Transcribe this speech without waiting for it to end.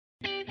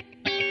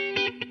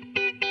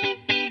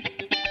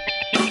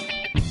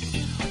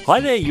Hi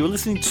there, you're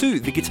listening to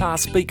the Guitar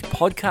Speak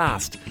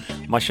podcast,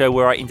 my show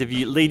where I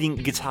interview leading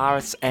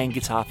guitarists and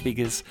guitar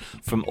figures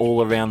from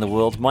all around the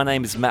world. My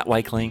name is Matt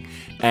Wakeling,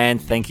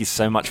 and thank you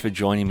so much for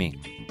joining me.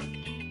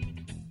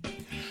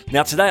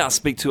 Now today I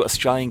speak to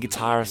Australian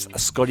guitarist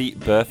Scotty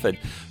Burford,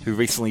 who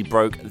recently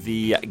broke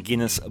the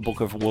Guinness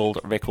Book of World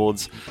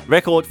Records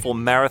record for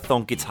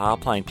marathon guitar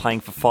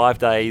playing for 5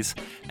 days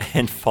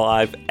and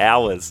 5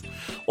 hours.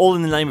 All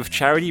in the name of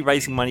charity,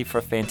 raising money for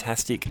a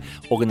fantastic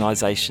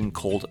organisation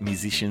called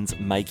Musicians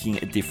Making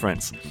a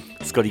Difference.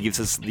 Scotty gives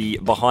us the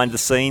behind the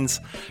scenes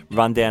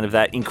rundown of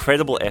that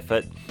incredible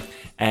effort.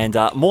 And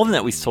more than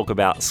that, we talk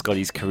about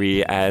Scotty's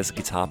career as a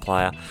guitar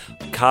player,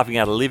 carving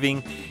out a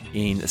living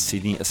in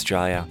Sydney,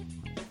 Australia.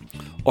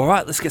 All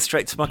right, let's get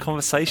straight to my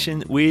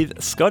conversation with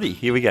Scotty.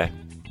 Here we go.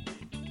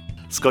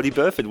 Scotty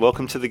Burford,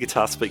 welcome to the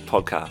Guitar Speak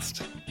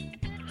podcast.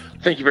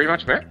 Thank you very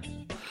much, Matt.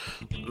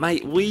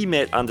 Mate, we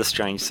met under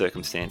strange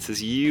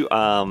circumstances. You,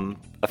 a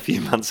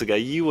few months ago,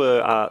 you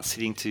were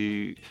sitting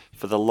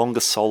for the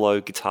longest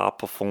solo guitar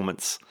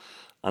performance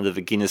under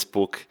the Guinness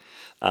Book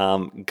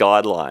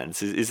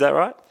guidelines. Is that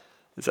right?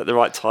 Is that the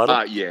right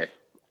title? Yeah.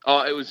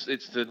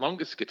 It's the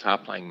longest guitar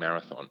playing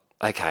marathon.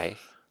 Okay.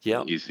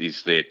 Yeah.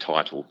 Is their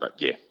title,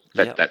 but yeah,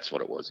 that's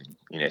what it was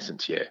in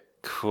essence. Yeah.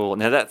 Cool.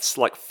 Now that's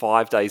like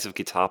 5 days of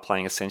guitar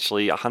playing,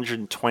 essentially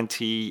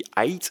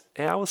 128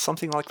 hours,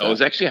 something like that. It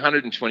was actually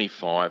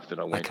 125 that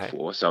I went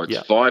for, so it's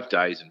 5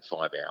 days and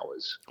 5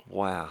 hours.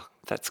 Wow,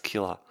 that's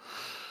killer.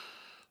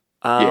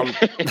 Yeah.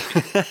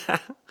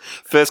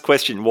 First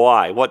question: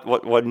 why?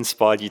 What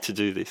inspired you to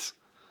do this?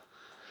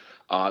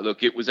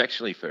 Look, it was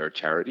actually for a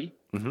charity.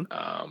 Mm-hmm.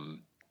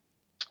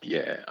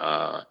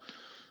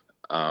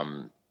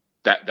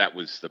 That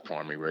was the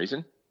primary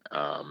reason.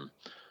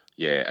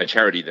 A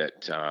charity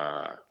that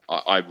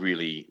I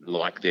really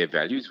like their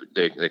values.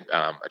 They're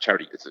a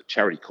charity. It's a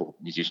charity called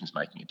Musicians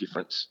Making a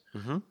Difference,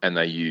 mm-hmm. and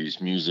they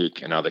use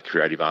music and other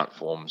creative art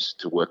forms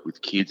to work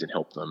with kids and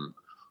help them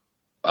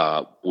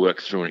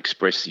work through and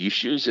express the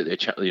issues that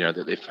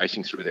they're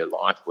facing through their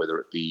life, whether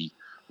it be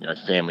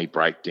family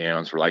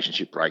breakdowns,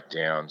 relationship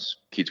breakdowns,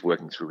 kids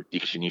working through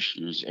addiction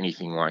issues,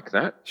 anything like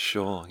that.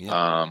 Sure.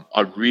 Yeah.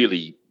 I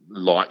really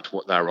liked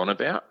what they were on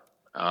about.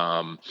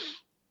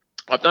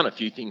 I've done a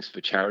few things for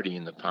charity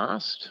in the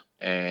past,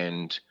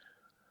 and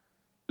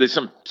there's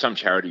some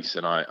charities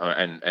that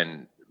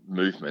and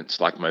movements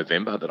like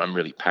Movember that I'm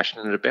really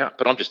passionate about,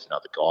 but I'm just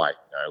another guy,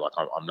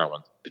 I'm no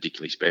one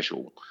particularly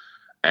special.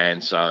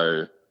 And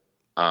so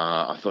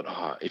I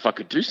thought, if I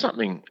could do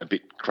something a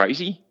bit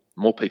crazy,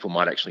 more people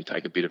might actually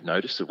take a bit of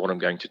notice of what I'm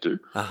going to do.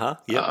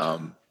 Yeah.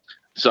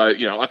 So,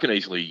 I can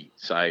easily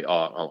say,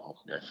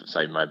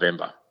 say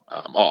Movember.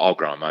 I'll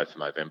grow a mo for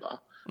Movember.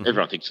 Mm-hmm.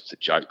 Everyone thinks it's a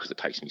joke because it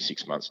takes me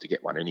 6 months to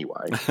get one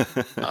anyway.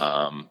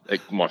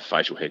 My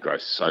facial hair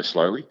grows so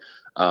slowly.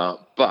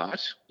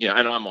 But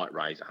and I might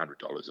raise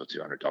 $100 or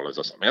 $200 or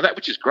something like that,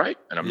 which is great.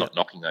 And I'm not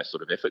knocking those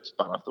sort of efforts,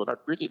 but I thought I'd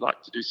really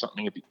like to do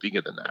something a bit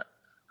bigger than that.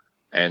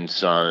 And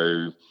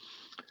so,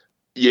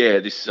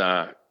 this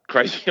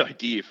crazy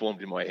idea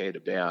formed in my head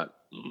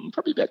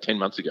probably about 10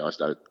 months ago. I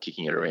started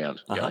kicking it around,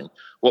 going,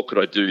 what could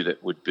I do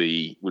that would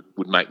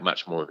make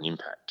much more of an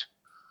impact?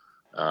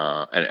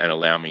 And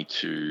allow me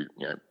to,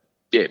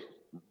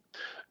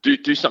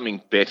 do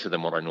something better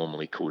than what I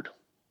normally could.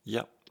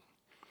 Yep.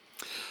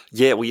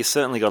 Yeah, well, you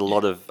certainly got a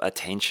lot of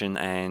attention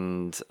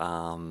and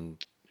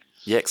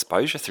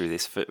exposure through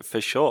this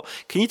for sure.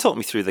 Can you talk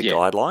me through the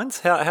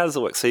guidelines? How does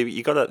it work? So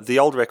you got the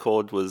old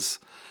record was,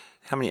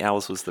 how many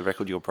hours was the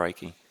record you're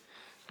breaking?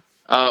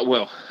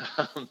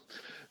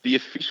 The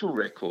official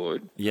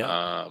record.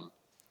 Yeah.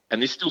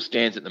 And this still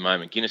stands at the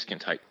moment. Guinness can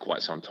take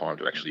quite some time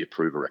to actually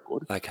approve a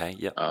record. Okay,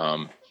 yeah.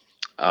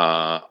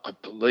 I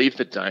believe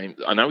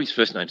I know his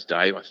first name's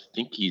Dave. I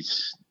think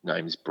his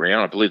name is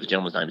Brown. I believe the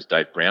gentleman's name is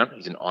Dave Brown.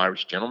 He's an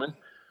Irish gentleman.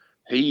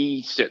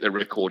 He set the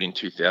record in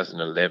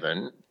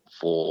 2011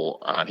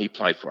 he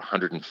played for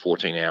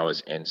 114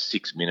 hours and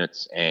 6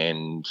 minutes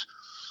and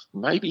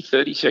maybe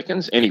 30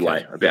 seconds.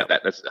 Anyway, that.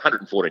 That's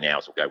 114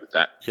 hours. We'll go with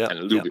that, and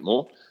a little bit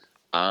more.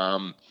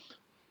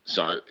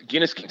 So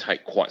Guinness can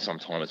take quite some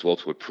time as well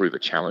to approve a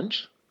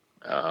challenge.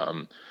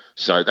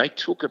 So they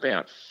took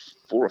about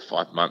 4 or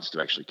 5 months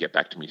to actually get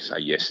back to me to say,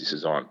 yes, this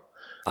is on.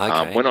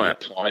 When I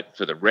applied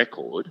for the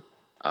record,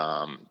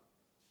 I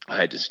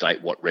had to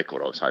state what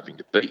record I was hoping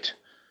to beat,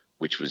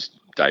 which was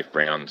Dave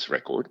Brown's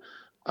record.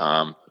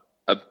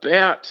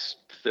 About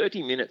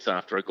 30 minutes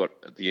after I got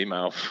the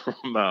email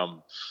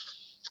from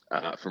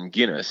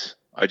Guinness,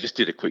 I just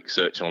did a quick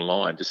search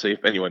online to see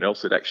if anyone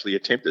else had actually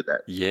attempted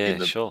that in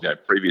the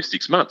previous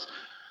 6 months.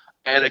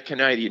 And a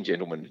Canadian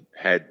gentleman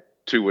had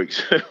 2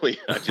 weeks earlier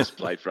just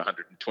played for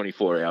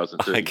 124 hours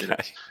and 30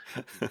 minutes,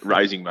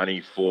 raising money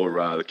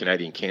for the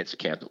Canadian Cancer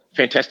Council.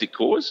 Fantastic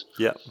cause.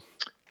 Yeah.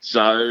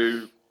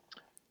 So,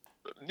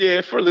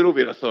 for a little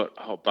bit I thought,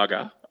 oh,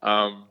 bugger.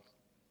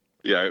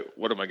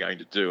 What am I going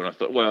to do? And I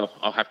thought, well,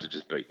 I'll have to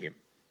just beat him.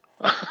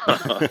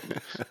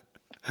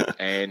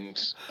 And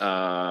so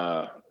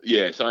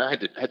I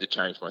had to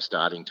change my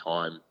starting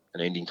time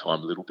and ending time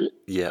a little bit.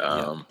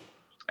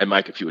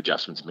 make a few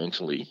adjustments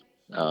mentally.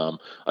 I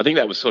think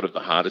that was sort of the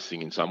hardest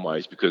thing in some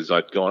ways, because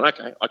I'd gone,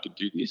 okay, I could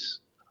do this.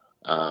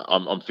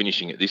 I'm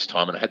finishing at this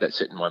time, and I had that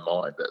set in my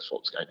mind. That's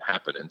what was going to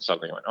happen. And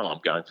suddenly I went, I'm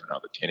going for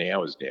another 10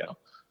 hours now.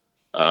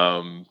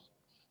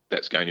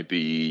 That's going to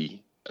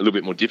be a little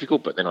bit more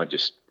difficult, but then I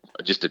just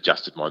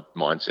adjusted my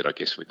mindset, I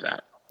guess, with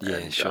that. Yeah,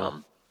 and,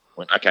 sure.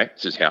 Went, okay,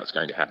 this is how it's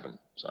going to happen.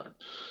 So,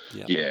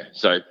 yeah.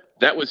 So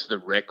that was the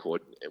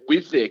record.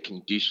 With their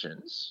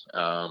conditions,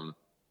 where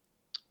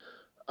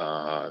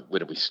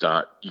do we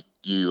start?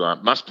 You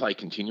must play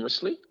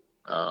continuously.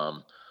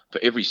 For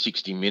every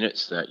 60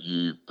 minutes that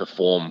you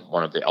perform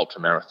one of the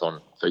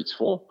ultramarathon feats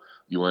for,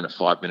 you earn a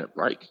 5-minute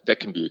break. That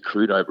can be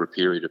accrued over a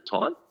period of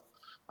time.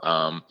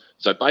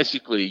 So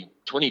basically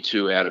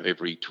 22 out of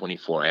every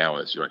 24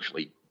 hours, you're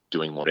actually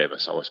doing whatever.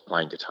 So I was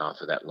playing guitar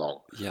for that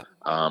long. Yeah.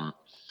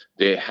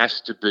 There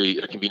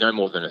can be no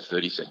more than a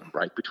 30-second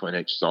break between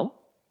each song.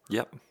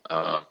 Yep.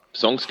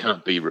 Songs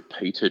can't be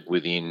repeated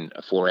within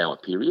a 4-hour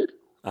period.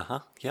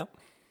 Yep.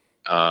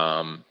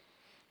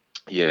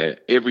 Yeah,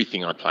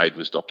 everything I played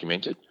was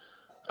documented.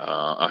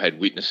 I had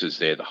witnesses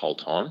there the whole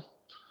time.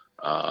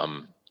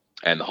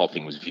 And the whole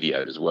thing was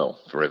videoed as well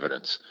for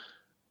evidence.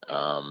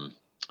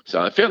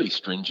 So fairly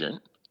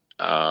stringent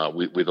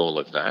with all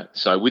of that.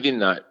 So within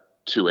that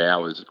 2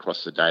 hours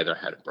across the day that I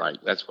had a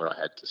break, that's where I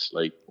had to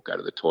sleep or go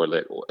to the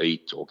toilet or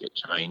eat or get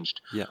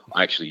changed. Yeah.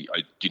 I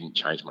didn't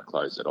change my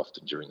clothes that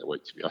often during the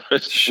week, to be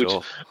honest, Sure.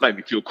 which made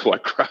me feel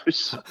quite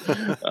gross.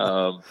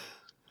 But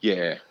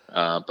yeah,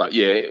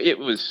 it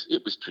was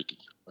tricky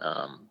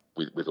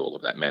with all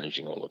of that,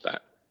 managing all of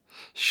that.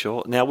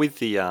 Sure. Now with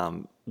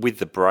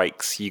the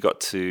breaks, you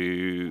got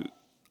to,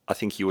 I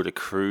think you would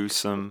accrue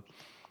some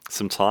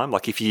time.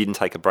 Like if you didn't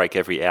take a break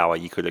every hour,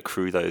 you could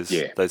accrue those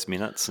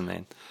minutes, and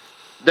then.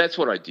 That's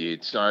what I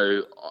did.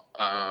 So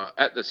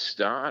at the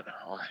start,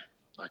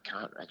 I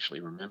can't actually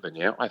remember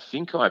now. I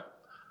think I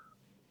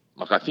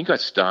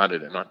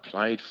started and I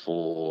played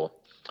for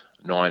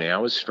 9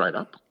 hours straight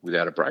up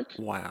without a break.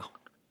 Wow.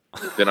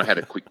 Then I had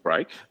a quick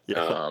break.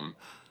 Yeah.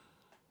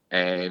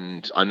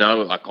 And I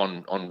know, like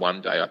on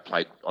one day I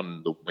played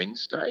on the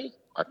Wednesday,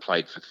 I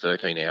played for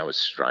 13 hours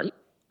straight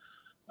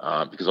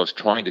because I was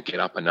trying to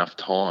get up enough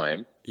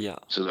time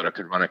so that I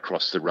could run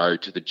across the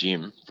road to the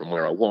gym from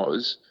where I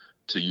was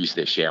to use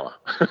their shower.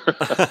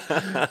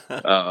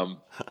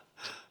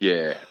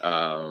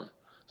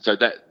 So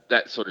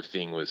that sort of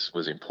thing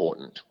was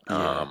important.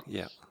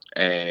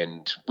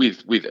 And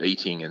with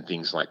eating and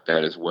things like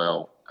that as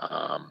well,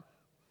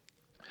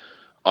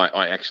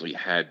 I actually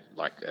had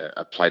like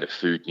a plate of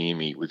food near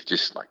me with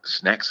just like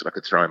snacks that I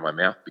could throw in my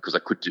mouth because I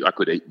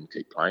could eat and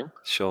keep playing.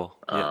 Sure.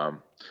 Yeah.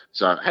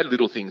 So I had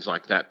little things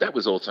like that. That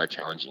was also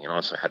challenging, and I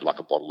also had like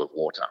a bottle of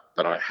water.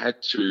 But I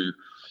had to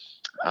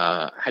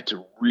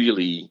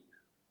really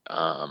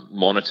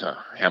monitor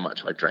how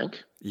much I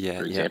drank. Yeah.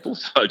 For example,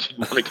 so I didn't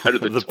want to go to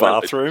the the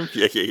toilet. bathroom.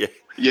 Yeah.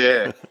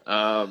 Yeah,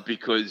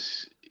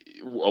 because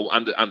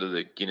under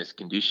the Guinness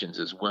conditions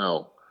as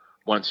well.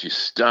 Once if you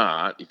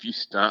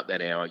start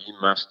that hour, you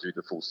must do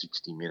the full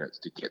 60 minutes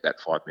to get that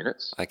 5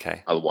 minutes.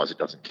 Okay. Otherwise, it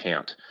doesn't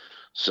count.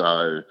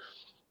 So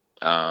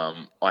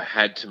I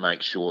had to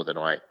make sure that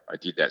I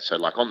did that. So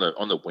like on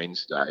the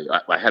Wednesday,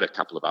 I had a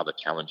couple of other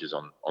challenges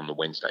on the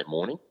Wednesday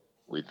morning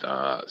with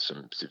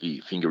some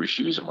severe finger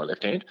issues on my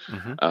left hand.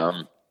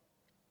 Mm-hmm.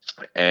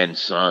 And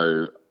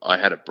so I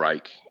had a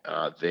break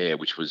there,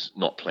 which was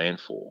not planned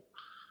for.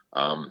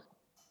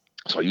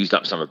 So I used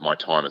up some of my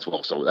time as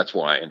well. So that's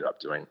why I ended up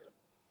doing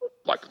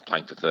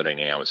playing for 13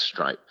 hours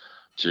straight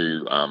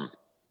to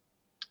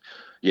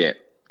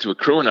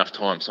accrue enough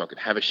time so I could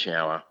have a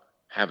shower,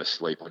 have a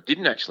sleep. I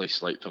didn't actually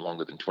sleep for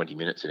longer than 20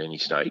 minutes at any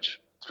stage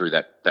through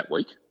that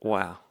week.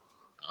 Wow.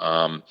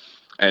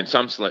 And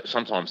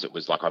sometimes it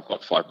was like, I've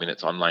got 5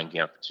 minutes, I'm laying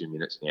down for 2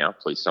 minutes now.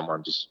 Please,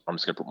 I'm just going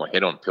to put my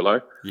head on a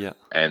pillow. Yeah.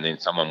 And then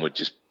someone would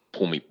just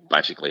pull me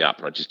basically up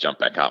and I'd just jump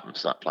back up and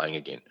start playing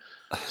again.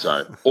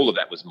 So all of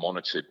that was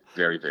monitored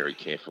very, very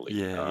carefully,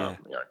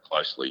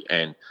 closely.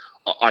 And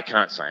I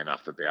can't say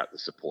enough about the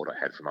support I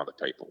had from other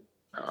people,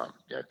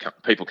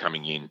 people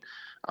coming in,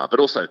 but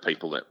also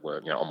people that were,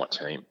 on my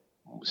team.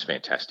 It was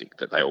fantastic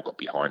that they all got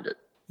behind it.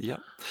 Yeah.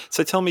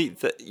 So tell me,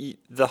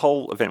 the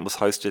whole event was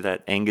hosted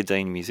at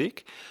Engadine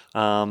Music.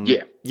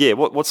 Yeah.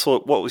 What was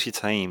your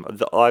team?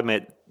 I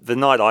met the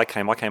night I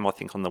came. I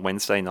think on the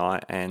Wednesday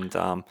night, and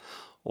I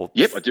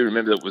do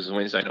remember that it was a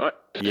Wednesday night.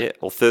 Yeah,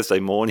 or Thursday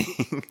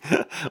morning,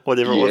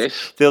 whatever it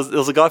was. There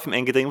was a guy from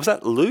Engadine. Was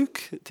that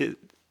Luke?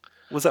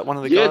 Was that one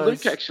of the guys? Yeah,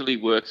 Luke actually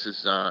works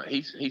as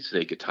he's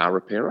their guitar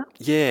repairer.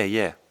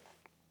 Yeah.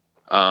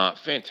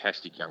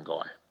 Fantastic young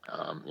guy.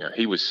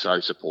 He was so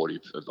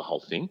supportive of the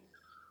whole thing.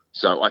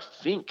 So I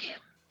think,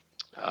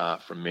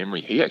 from memory,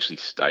 he actually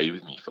stayed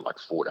with me for like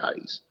 4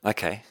 days.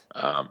 Okay.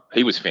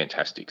 He was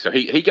fantastic. So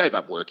he gave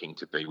up working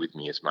to be with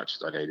me as much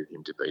as I needed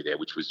him to be there,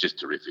 which was just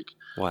terrific.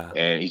 Wow.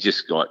 And he's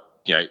just got,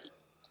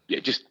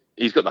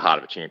 he's got the heart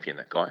of a champion,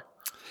 that guy.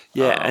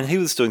 Yeah, and he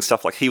was doing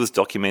stuff like he was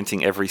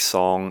documenting every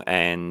song,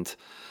 and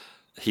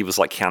he was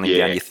like counting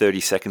down your 30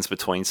 seconds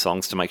between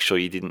songs to make sure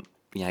you didn't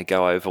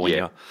go over when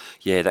Yeah.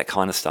 you're that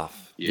kind of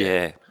stuff.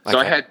 Yeah. So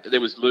Okay.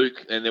 there was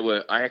Luke, and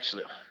I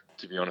actually,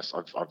 to be honest,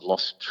 I've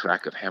lost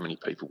track of how many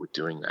people were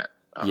doing that.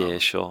 Yeah,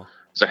 sure.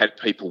 So I had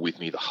people with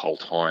me the whole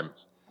time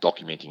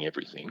documenting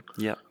everything.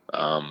 Yeah.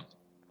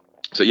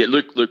 So yeah,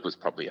 Luke was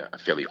probably a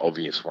fairly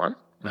obvious one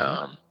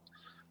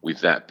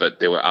with that, but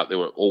there were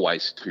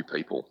always two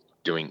people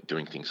doing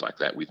things like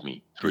that with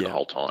me through the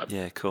whole time.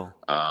 Yeah, cool.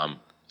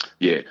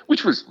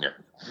 Which was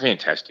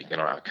fantastic,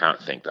 and I can't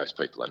thank those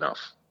people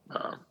enough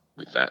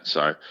with that.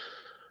 So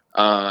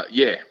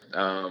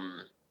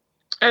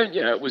and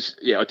it was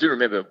I do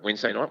remember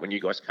Wednesday night when you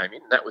guys came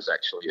in. That was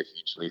actually a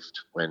huge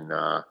lift when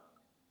I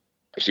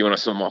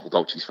saw Michael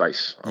Dolce's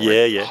face. I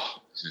went,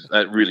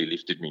 that really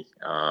lifted me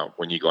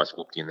when you guys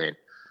walked in then,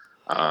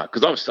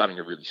 because I was starting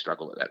to really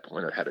struggle at that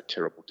point. I had a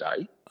terrible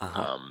day.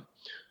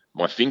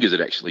 My fingers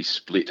had actually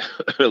split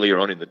earlier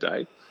on in the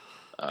day,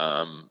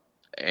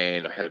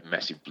 and I had a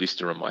massive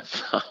blister on my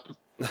thumb.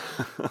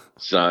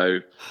 So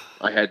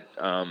I had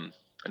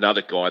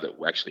another guy that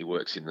actually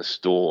works in the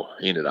store.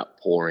 He ended up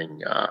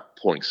pouring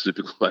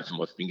super glue over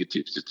my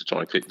fingertips just to try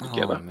and keep them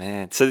together. Oh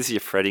man! So this is your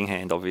fretting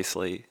hand,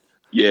 obviously.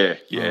 Yeah,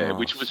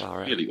 which was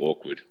really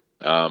awkward.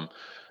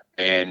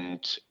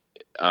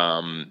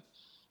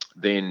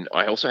 Then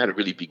I also had a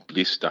really big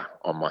blister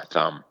on my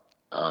thumb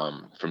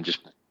from just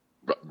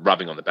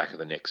rubbing on the back of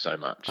the neck so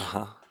much.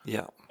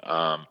 Yeah.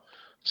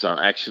 So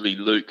actually,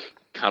 Luke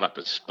cut up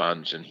a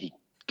sponge and he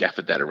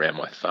gaffed that around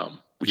my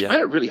thumb, which made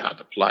it really hard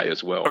to play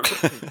as well.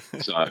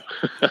 So,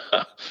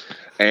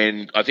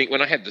 and I think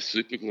when I had the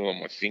super glue on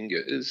my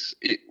fingers,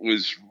 it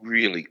was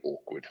really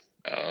awkward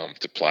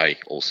to play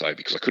also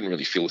because I couldn't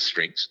really feel the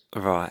strings.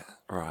 Right.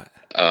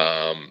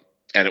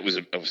 And it was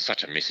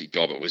such a messy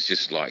job. It was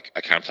just like,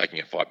 okay, I'm taking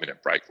a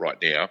 5-minute break right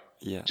now.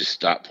 Yeah. Just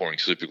start pouring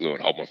super glue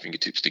and hold my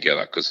fingertips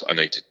together because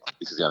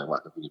this is the only way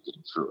I can get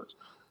through it.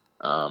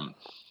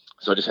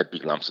 So I just had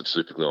big lumps of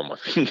super glue on my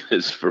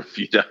fingers for a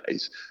few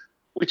days,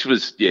 which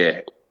was,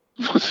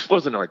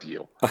 wasn't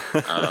ideal.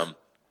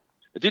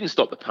 It didn't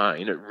stop the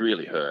pain. It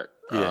really hurt.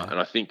 And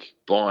I think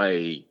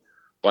by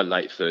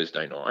late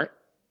Thursday night,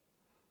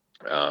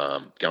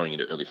 going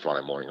into early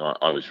Friday morning,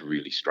 I was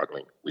really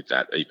struggling with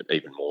that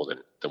even more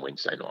than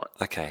Wednesday night.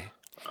 Okay.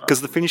 Because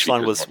the finish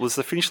line was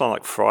the finish line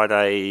like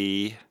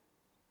Friday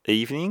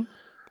evening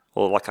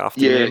or like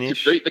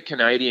afternoon-ish? To beat the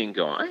Canadian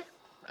guy,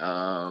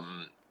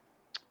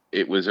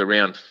 it was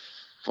around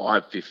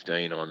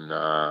 5:15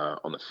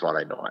 on the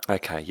Friday night.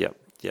 Okay. Yep.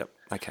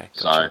 Okay. Gotcha.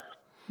 So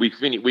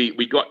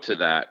we got to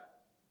that,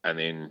 and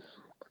then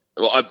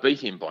I beat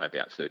him by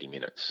about 30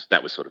 minutes.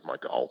 That was sort of my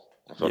goal.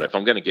 I thought if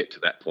I'm going to get to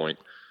that point,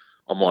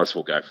 I might as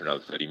well go for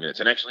another 30 minutes.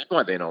 And actually,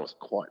 by then I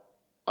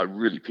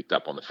really picked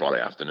up on the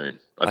Friday afternoon.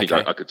 I think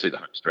I could see the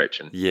home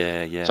stretch and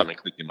something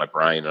clicked in my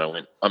brain, and I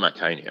went, I'm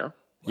okay now.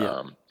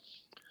 Yeah.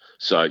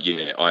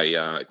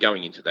 I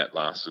going into that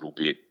last little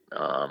bit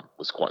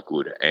was quite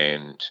good,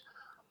 and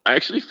I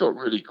actually felt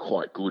really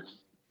quite good.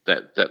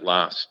 That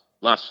last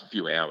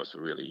few hours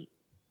were really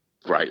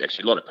great.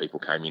 Actually, a lot of people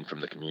came in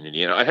from the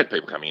community, and I had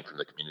people coming in from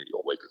the community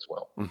all week as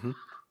well.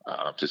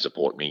 To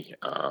support me,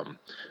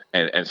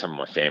 and some of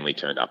my family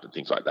turned up and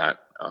things like that,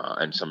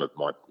 and some of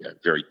my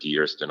very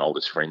dearest and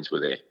oldest friends were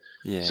there.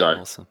 Yeah, so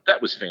awesome.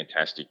 That was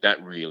fantastic.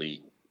 That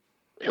really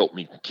helped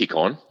me kick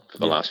on for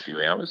the last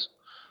few hours.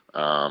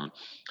 And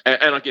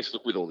I guess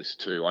with all this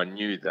too, I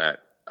knew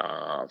that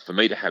for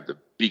me to have the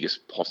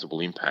biggest possible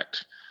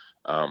impact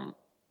on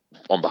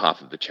behalf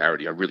of the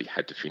charity, I really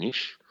had to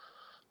finish.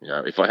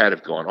 If I had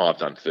have gone, I've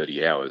done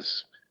 30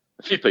 hours,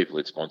 a few people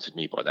had sponsored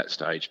me by that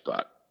stage,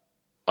 but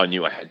I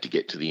knew I had to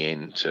get to the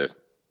end to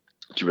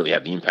really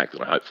have the impact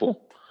that I hoped for.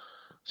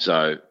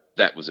 So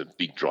that was a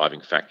big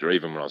driving factor.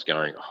 Even when I was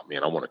going, oh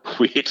man, I want to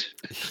quit.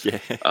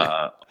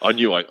 I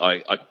knew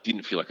I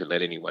didn't feel I could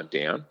let anyone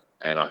down,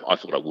 and I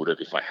thought I would have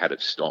if I had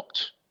have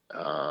stopped,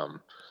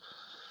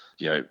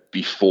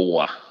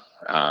 before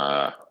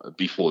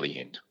the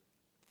end.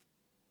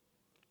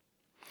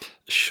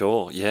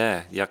 Sure.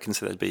 Yeah. I can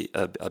see that'd be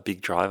a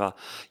big driver.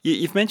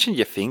 You've mentioned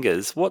your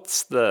fingers.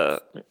 Was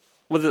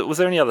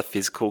there any other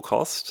physical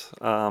cost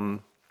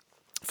from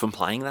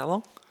playing that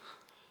long?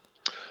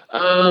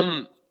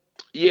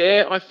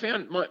 I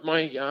found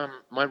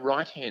my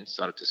right hand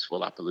started to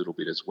swell up a little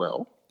bit as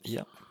well.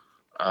 Yeah.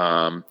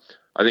 I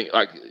think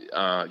I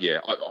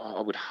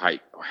would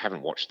hate. I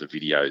haven't watched the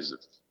videos of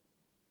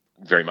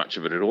very much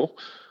of it at all.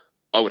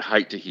 I would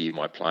hate to hear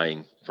my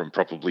playing from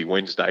probably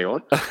Wednesday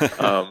on.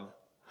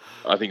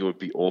 I think it would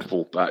be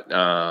awful, but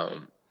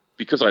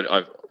because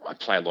I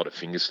play a lot of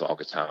fingerstyle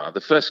guitar,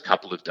 the first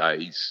couple of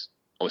days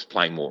I was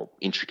playing more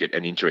intricate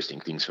and interesting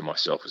things for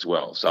myself as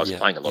well. So I was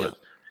playing a lot of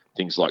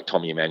things like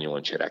Tommy Emmanuel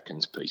and Chet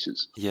Atkins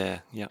pieces. Yeah.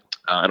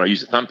 And I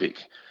used a thumb pick.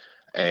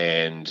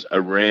 And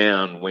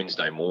around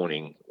Wednesday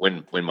morning,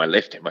 when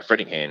my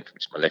fretting hand,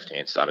 which is my left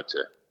hand, started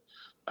to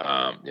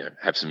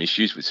have some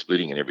issues with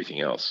splitting and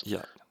everything else,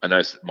 I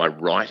noticed that my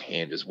right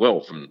hand as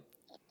well,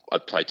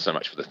 I'd played so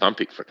much with the thumb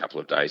pick for a couple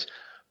of days,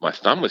 my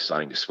thumb was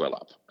starting to swell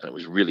up, and it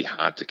was really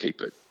hard to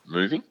keep it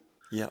moving.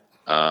 Yeah.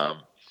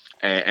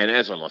 And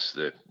as I lost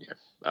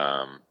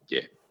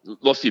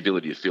lost the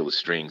ability to feel the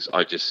strings,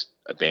 I just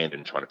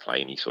abandoned trying to play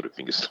any sort of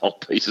fingerstyle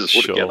pieces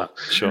altogether.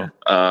 Sure.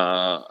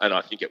 And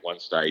I think at one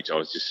stage I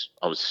was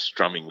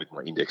strumming with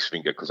my index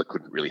finger because I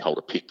couldn't really hold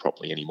a pick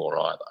properly anymore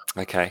either.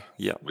 Okay.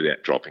 Yeah.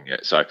 Without dropping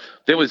it. So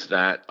there was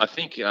that. I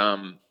think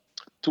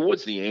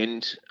towards the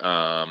end,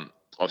 I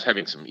was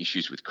having some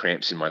issues with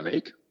cramps in my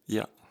leg.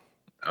 Yeah.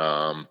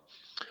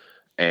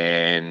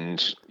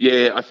 And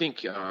yeah, I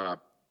think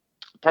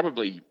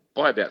probably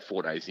by about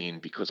 4 days in,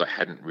 because I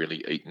hadn't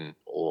really eaten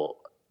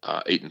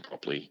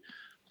properly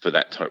for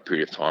that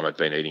period of time, I'd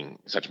been eating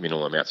such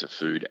minimal amounts of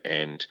food,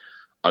 and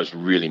I was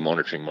really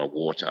monitoring my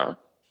water.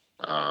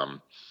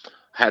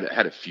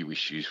 Had a few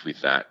issues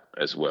with that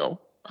as well,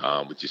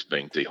 with just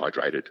being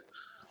dehydrated.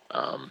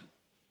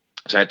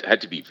 So I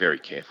had to be very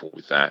careful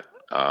with that.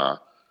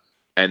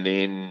 And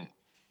then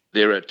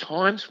there are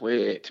times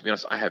where, to be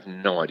honest, I have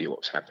no idea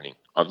what's happening.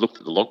 I've looked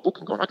at the logbook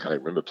and gone, I can't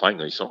even remember playing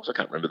these songs. I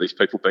can't remember these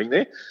people being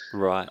there.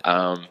 Right.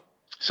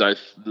 So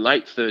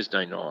late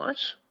Thursday night,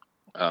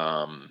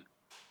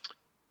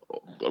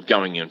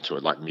 going into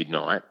it like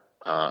midnight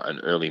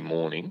and early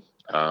morning,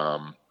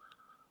 the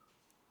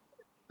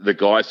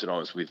guys that I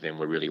was with then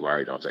were really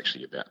worried I was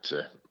actually about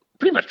to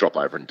pretty much drop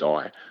over and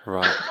die.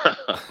 Right.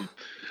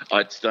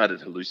 I'd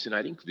started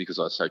hallucinating because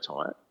I was so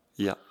tired.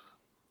 Yeah.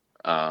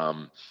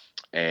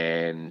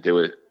 And there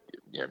were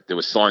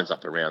signs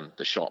up around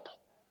the shop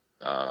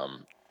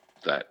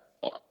that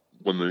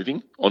were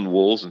moving on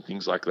walls and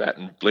things like that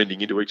and blending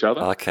into each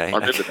other. Okay. I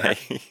remember that.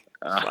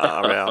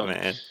 Far out,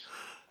 man.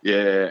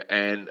 Yeah,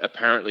 and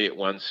apparently at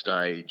one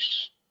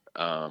stage,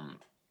 around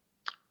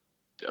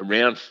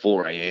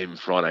 4 a.m.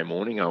 Friday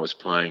morning, I was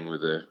playing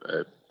with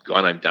a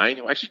guy named Dane,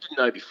 who I actually didn't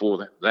know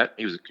before that.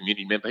 He was a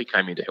community member. He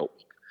came in to help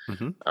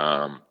me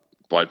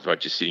by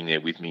just sitting there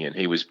with me, and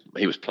he was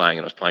playing,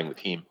 and I was playing with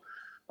him.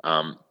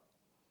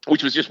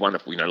 Which was just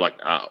wonderful,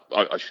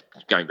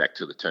 going back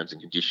to the terms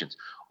and conditions,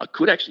 I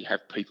could actually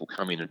have people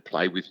come in and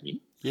play with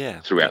me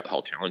throughout the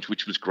whole challenge,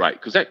 which was great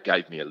because that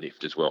gave me a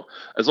lift as well.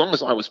 As long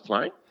as I was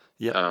playing,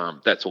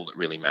 that's all that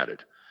really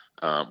mattered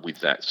with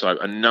that. So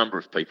a number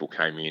of people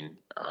came in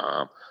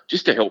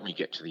just to help me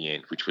get to the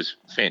end, which was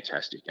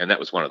fantastic. And that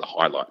was one of the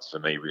highlights for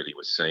me, really,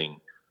 was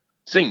seeing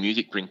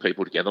music bring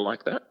people together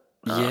like that.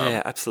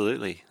 Yeah,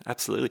 absolutely.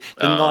 The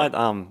night,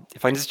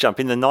 if I can just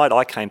jump in, the night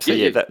I came,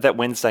 that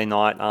Wednesday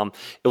night,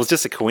 it was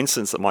just a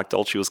coincidence that Mike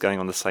Dolce was going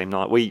on the same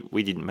night. We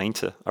didn't mean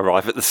to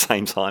arrive at the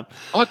same time.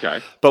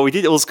 Okay. But we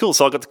did. It was cool.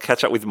 So I got to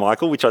catch up with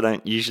Michael, which I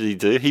don't usually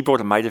do. He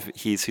brought a mate of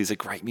his who's a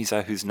great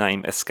muso whose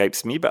name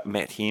escapes me, but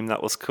met him.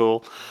 That was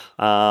cool.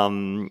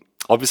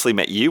 Obviously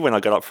met you when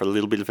I got up for a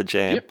little bit of a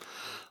jam. Yep.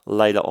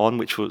 Later on,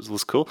 which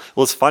was cool.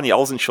 Well, it's funny. I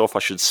wasn't sure if I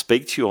should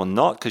speak to you or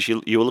not because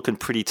you were looking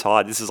pretty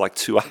tired. This is like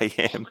 2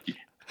 a.m.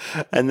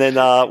 And then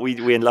we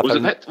ended up...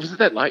 Was it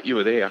that late you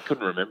were there? I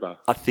couldn't remember.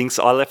 I think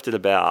so. I left at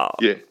about...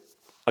 Yeah.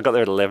 I got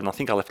there at 11. I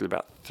think I left at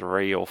about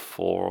 3 or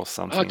 4 or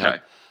something. Okay.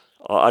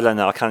 I don't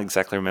know. I can't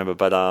exactly remember.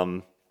 But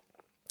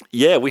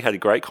yeah, we had a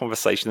great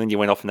conversation. Then you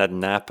went off and had a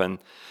nap, and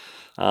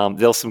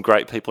there were some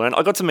great people. And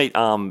I got to meet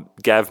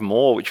Gav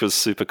Moore, which was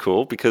super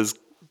cool because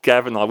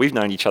Gav and I, we've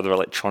known each other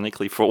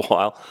electronically for a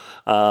while.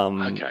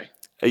 Okay.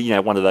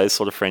 One of those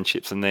sort of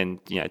friendships, and then,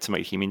 to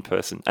meet him in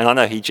person. And I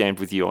know he jammed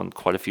with you on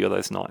quite a few of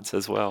those nights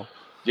as well.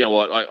 Yeah,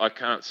 well, I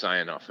can't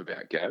say enough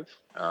about Gav.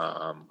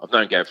 I've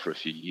known Gav for a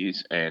few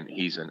years, and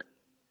he's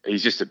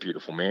just a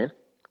beautiful man.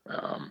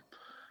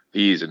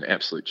 He is an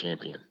absolute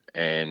champion,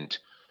 and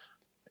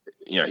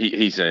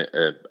he's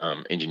a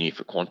engineer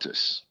for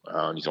Qantas.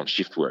 He's on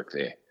shift work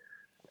there,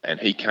 and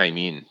he came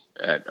in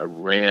at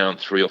around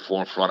 3 or 4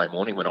 on Friday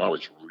morning when I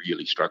was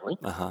really struggling.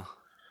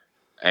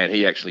 And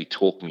he actually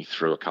talked me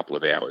through a couple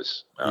of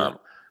hours.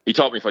 He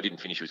told me if I didn't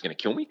finish, he was going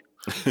to kill me.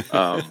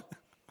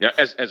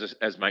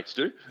 As mates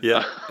do.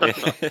 Yeah.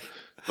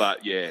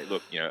 But yeah,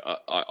 look,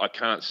 I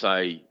can't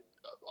say.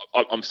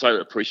 I'm so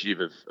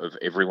appreciative of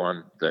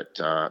everyone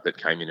that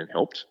came in and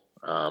helped.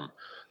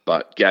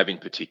 But Gav in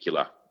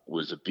particular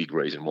was a big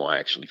reason why I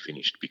actually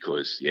finished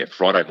because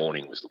Friday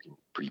morning was looking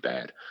pretty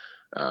bad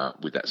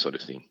with that sort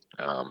of thing.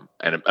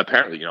 And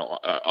apparently,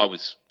 I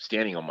was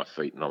standing on my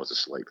feet and I was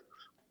asleep.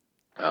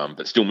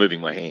 But still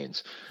moving my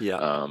hands. Yeah.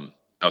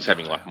 I was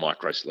having like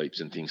micro sleeps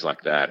and things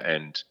like that.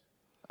 And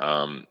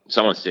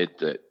someone said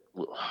that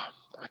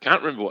I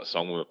can't remember what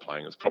song we were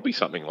playing. It was probably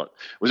something like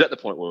it was at the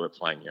point where we were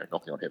playing,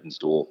 Knocking on Heaven's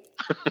Door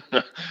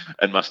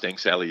and Mustang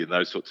Sally and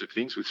those sorts of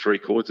things with 3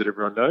 chords that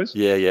everyone knows.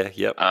 Yeah,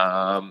 yep.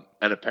 And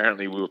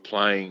apparently we were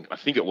playing. I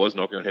think it was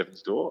Knocking on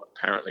Heaven's Door.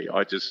 Apparently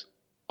I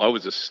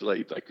was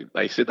asleep.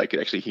 They said they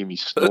could actually hear me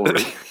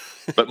snoring,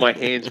 but my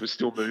hands were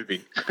still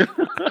moving.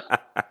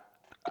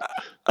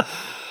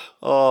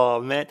 Oh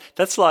man,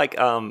 that's like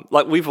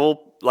we've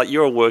all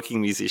you're a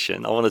working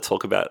musician. I want to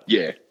talk about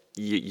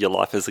your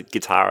life as a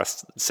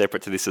guitarist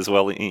separate to this as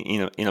well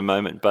in a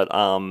moment. But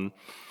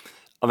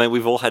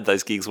we've all had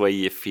those gigs where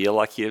you feel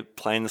like you're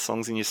playing the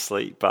songs in your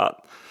sleep,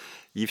 but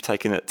you've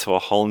taken it to a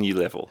whole new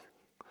level.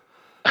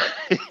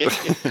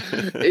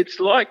 It's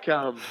like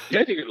the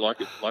only thing I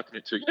liken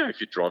it to,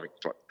 if you're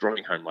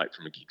driving home late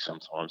from a gig,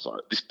 sometimes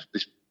like this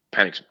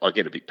panics. I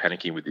get a bit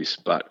panicky with this,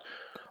 but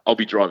I'll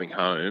be driving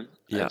home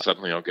Yeah. and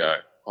suddenly I'll go,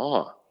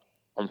 oh,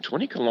 I'm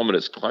 20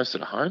 kilometres closer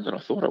to home than I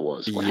thought I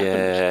was. What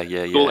happened?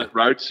 Yeah. All that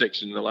road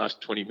section in the last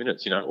 20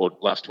 minutes, or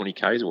last 20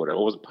 Ks or whatever,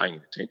 I wasn't paying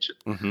attention.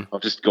 Mm-hmm.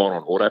 I've just gone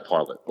on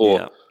autopilot.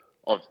 Or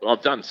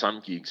I've done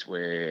some gigs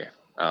where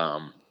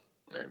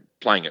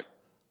playing it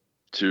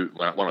 1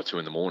 or 2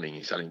 in the morning,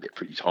 you're starting to get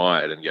pretty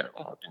tired and go,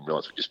 oh, I didn't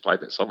realise we just played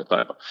that song. It's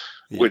over.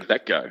 Yeah. Where did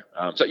that go?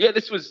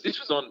 This was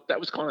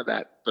kind of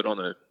that, but on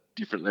a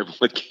different level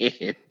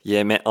again.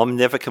 Yeah, man, I'm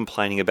never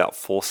complaining about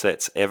 4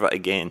 sets ever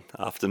again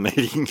after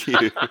meeting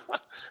you.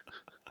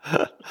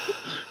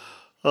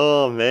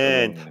 Oh,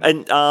 man.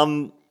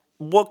 And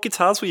what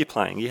guitars were you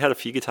playing? You had a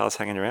few guitars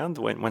hanging around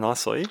when I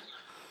saw you.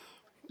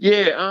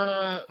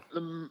 Yeah,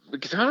 the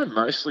guitar I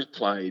mostly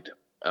played,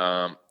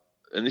 and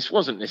this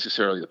wasn't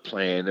necessarily the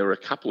plan. There were a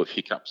couple of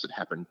hiccups that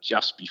happened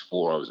just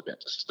before I was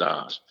about to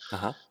start.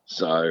 Uh-huh.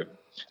 So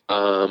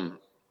I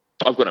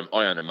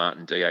own a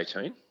Martin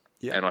D18,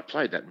 and I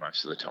played that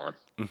most of the time.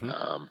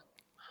 Mm-hmm.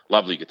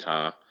 Lovely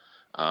guitar.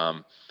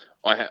 I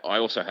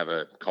also have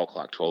a Cole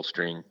Clark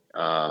 12-string.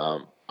 I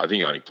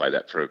think I only played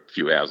that for a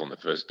few hours on the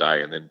first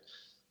day, and then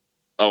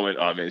I went,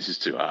 oh, man, this is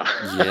too hard.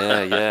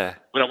 Yeah.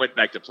 When I went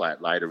back to play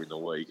it later in the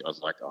week, I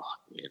was like, oh,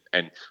 man.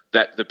 And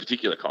the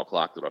particular Cole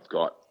Clark that I've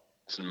got,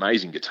 it's an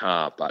amazing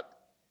guitar, but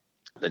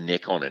the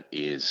neck on it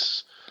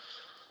is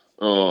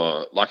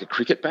like a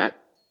cricket bat.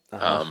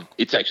 Uh-huh.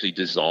 It's actually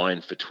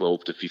designed for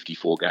 12 to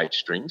 54 gauge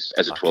strings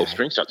as a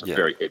 12-string, so it's a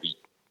very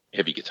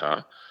heavy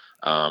guitar.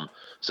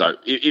 So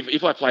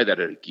if I play that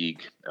at a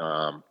gig,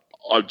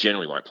 I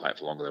generally won't play it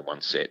for longer than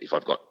 1 set if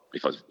I've got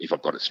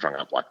it strung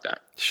up like that.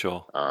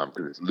 Sure.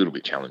 Because it's a little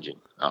bit challenging.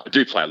 I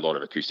do play a lot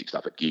of acoustic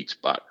stuff at gigs,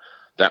 but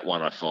that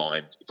one I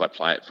find if I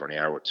play it for an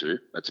hour or two,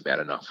 that's about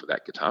enough for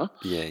that guitar.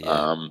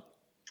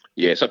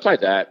 Yeah. So I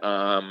played that.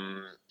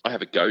 I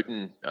have a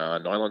Godin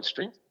nylon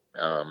string,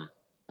 one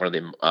of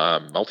them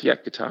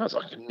multi-act guitars.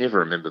 I can never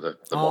remember the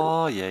model.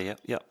 Oh, yeah.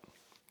 Yeah,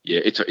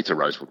 it's a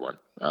Rosewood one.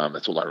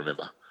 That's all I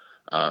remember.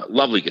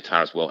 Lovely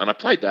guitar as well. And I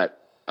played that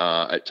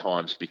at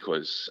times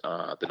because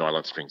the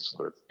nylon string's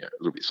sort of a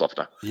little bit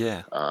softer.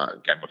 Yeah.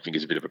 Gave my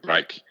fingers a bit of a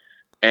break.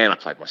 And I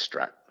played my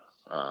Strat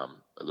a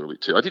little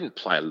bit too. I didn't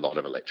play a lot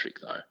of electric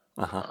though.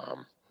 Uh-huh.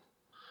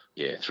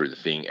 Through the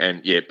thing.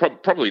 And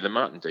probably the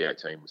Martin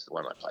D18 was the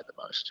one I played the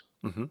most.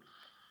 Mm-hmm.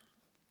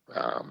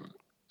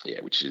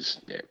 Which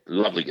is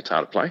lovely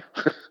guitar to play.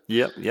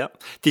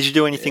 Yep. Did you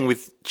do anything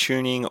with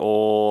tuning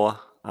or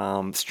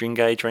string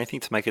gauge or anything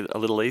to make it a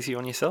little easier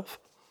on yourself?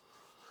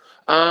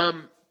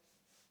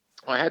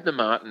 I had the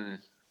Martin.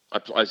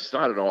 I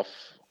started off.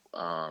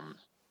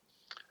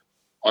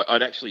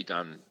 I'd actually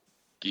done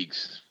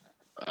gigs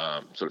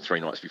sort of 3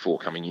 nights before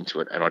coming into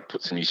it, and I'd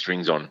put some new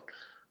strings on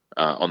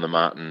the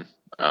Martin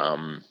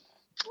on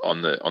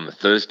the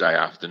Thursday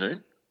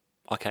afternoon.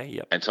 Okay.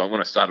 Yep. And so when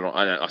I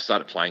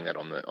started playing that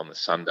on the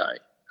Sunday,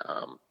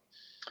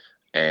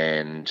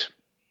 and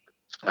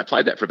I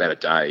played that for about a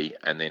day,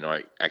 and then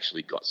I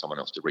actually got someone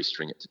else to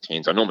restring it to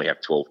 10s. I normally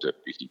have 12 to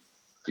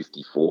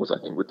 54s, I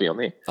think, would be on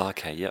there.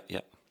 Okay. Yep.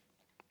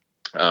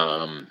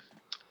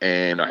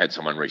 And I had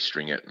someone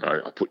restring it, and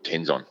I put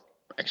 10s on,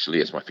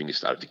 actually, as my fingers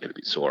started to get a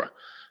bit sorer.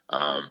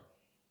 I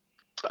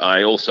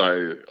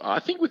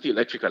think with the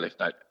electric, I left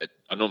that.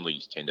 I normally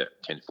use 10 to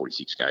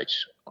 46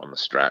 gauge on the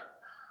Strat.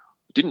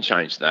 Didn't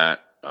change that.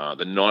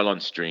 The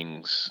nylon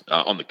strings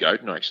on the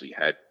Godin, I actually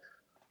had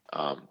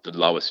the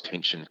lowest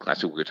tension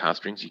classical guitar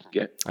strings you can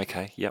get.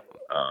 Okay, yep.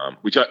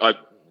 Which I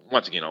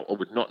once again, I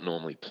would not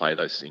normally play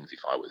those things if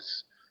I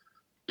was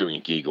doing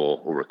a gig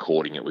or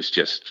recording. It was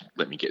just,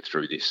 let me get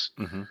through this.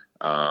 Mm-hmm.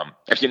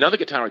 Actually, another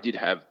guitar I did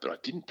have, but I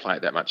didn't play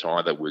it that much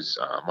either, was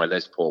my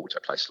Les Paul, which I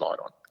play slide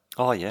on.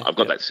 Oh, yeah. I've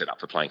got that set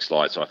up for playing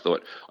slide, so I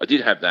thought I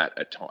did have that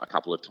a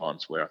couple of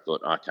times where I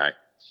thought, okay,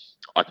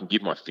 I can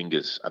give my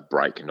fingers a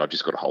break and I've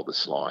just got to hold the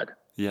slide.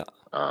 Yeah.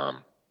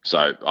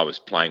 So I was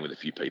playing with a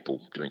few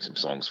people doing some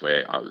songs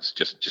where I was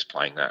just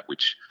playing that,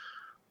 which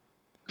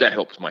that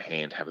helped my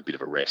hand have a bit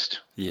of a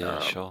rest. Yeah,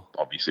 sure.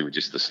 Obviously with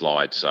just the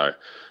slide. So,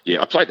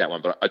 I played that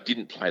one, but I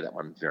didn't play that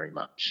one very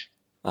much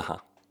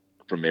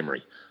from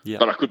memory. Yeah.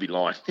 But I could be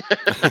lying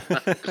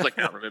because I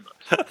can't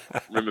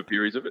remember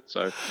periods of it.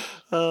 So.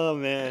 Oh,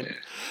 man.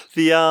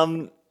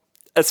 Yeah.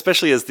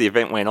 Especially as the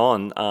event went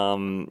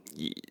on,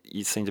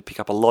 you seemed to pick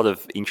up a lot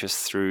of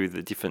interest through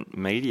the different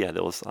media.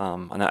 There was, I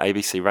know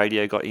ABC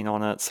Radio got in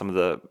on it, some of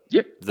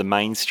the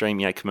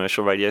mainstream,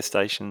 commercial radio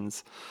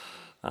stations.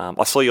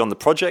 I saw you on The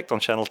Project on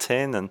Channel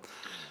 10 and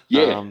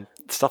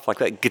stuff like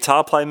that.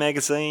 Guitar Play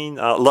magazine.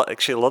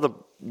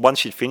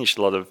 Once you'd finished,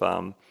 a lot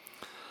of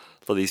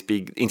these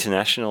big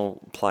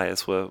international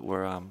players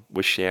were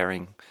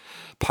sharing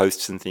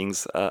posts and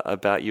things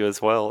about you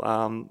as well.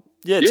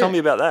 Tell me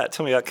about that.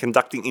 Tell me about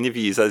conducting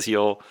interviews as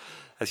you're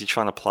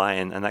trying to play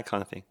and that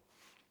kind of thing.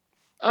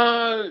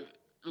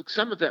 Look,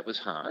 some of that was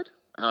hard.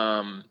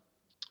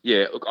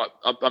 Look,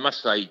 I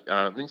must say,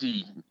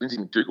 Lindsay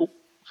McDougall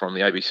from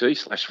the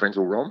ABC /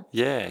 Frenzal Rom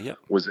Yeah.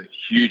 was a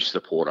huge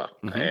supporter,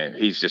 Mm-hmm. and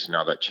he's just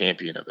another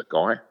champion of a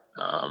guy.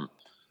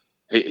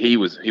 He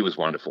was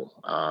wonderful.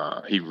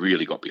 He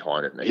really got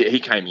behind it.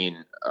 He came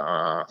in,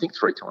 I think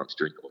 3 times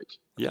during the week,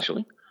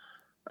 actually.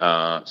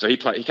 So he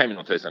came in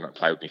on Thursday night and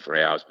played with me for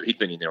hours, but he'd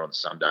been in there on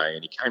Sunday,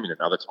 and he came in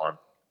another time,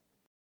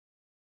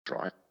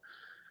 right?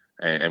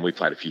 And we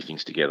played a few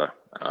things together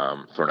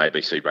for an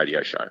ABC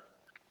radio show.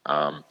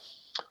 I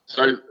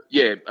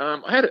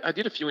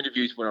did a few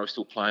interviews when I was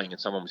still playing,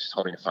 and someone was just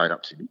holding a phone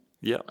up to me.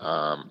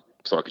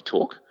 So I could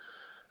talk.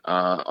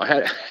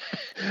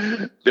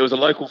 There was a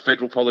local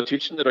federal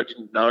politician that I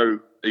didn't know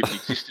even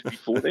existed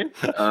before then.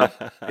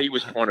 He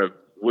was trying to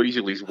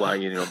weasel his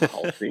way in on the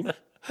whole thing.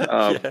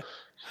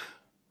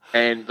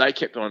 And they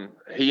kept on,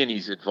 he and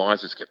his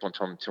advisors kept on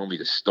trying to tell me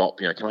to stop,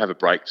 can I have a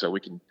break so we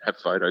can have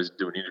photos and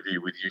do an interview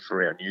with you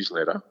for our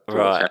newsletter for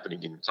what's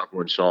happening in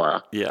Sutherland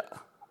Shire. Yeah.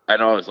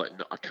 And I was like,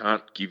 no, I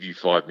can't give you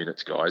 5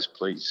 minutes, guys.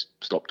 Please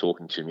stop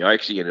talking to me. I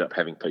actually ended up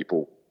having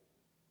people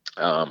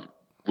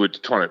were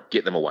trying to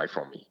get them away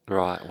from me.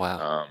 Right,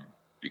 wow.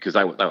 Because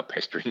they were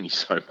pestering me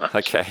so much.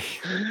 Okay.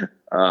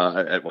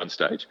 At one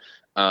stage.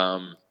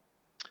 But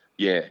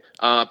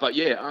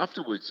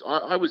afterwards,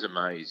 I was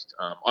amazed.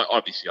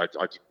 I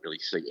didn't really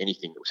see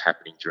anything that was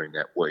happening during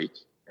that week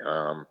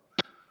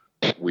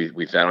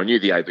with that. I knew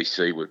the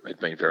ABC had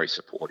been very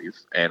supportive,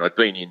 and I'd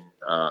been in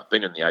the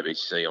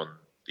ABC on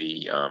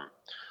the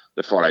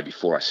Friday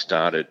before I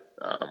started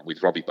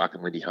with Robbie Buck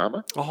and Lindy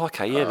Harmer. Oh,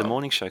 okay, yeah, the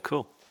morning show,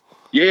 cool.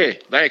 Yeah,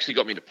 they actually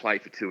got me to play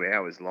for 2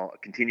 hours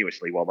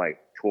continuously while they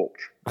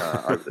talked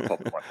over the top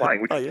of my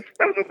playing, which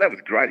that was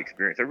a great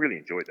experience. I really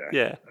enjoyed that.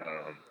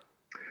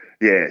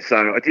 Yeah.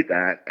 So I did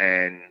that,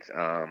 and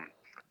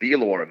the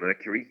Illawarra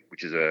Mercury,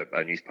 which is a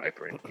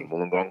newspaper in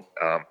Wollongong,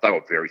 they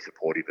were very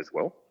supportive as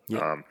well.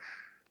 Yeah.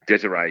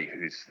 Desiree,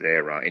 who's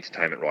their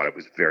entertainment writer,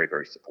 was very,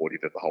 very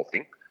supportive of the whole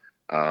thing.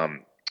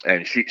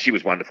 And she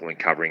was wonderful in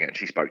covering it, and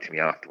she spoke to me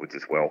afterwards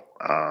as well.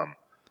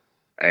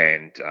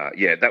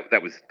 That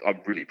was, I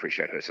really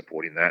appreciate her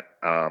support in that.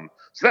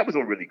 So that was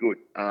all really good.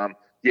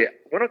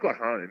 When I got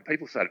home,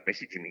 people started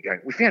messaging me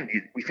going, we found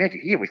you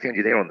here, and we found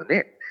you there on the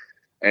net.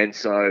 And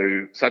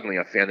so suddenly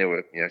I found there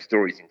were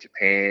stories in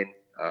Japan,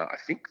 I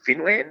think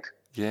Finland,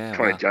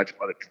 trying to judge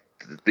by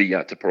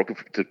the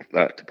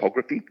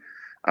topography.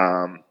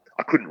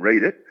 I couldn't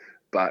read it,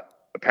 but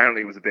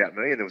apparently it was about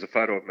me, and there was a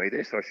photo of me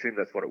there, so I assumed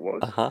that's what it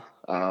was. Uh-huh.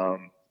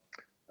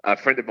 A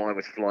friend of mine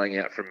was flying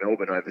out from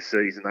Melbourne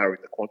overseas, and they were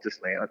in the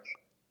Qantas lounge,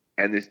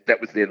 and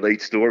that was their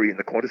lead story in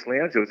the Qantas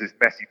lounge. There was this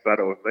massive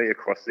photo of me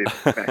across their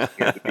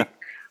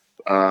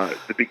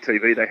the big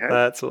TV they had.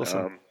 That's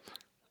awesome.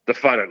 The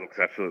photo looks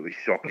absolutely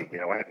shocking.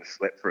 I hadn't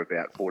slept for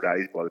about 4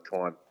 days by the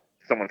time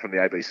someone from the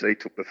ABC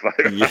took the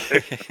photo. Yeah.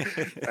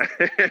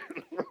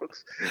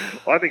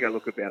 I think I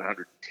look about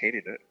 110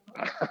 in it.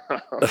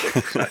 It's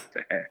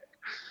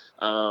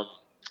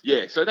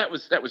so bad. So that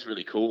was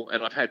really cool.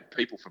 And I've had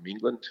people from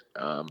England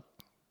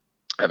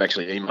have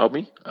actually emailed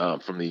me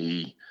from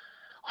I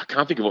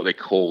can't think of what they're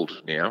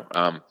called now.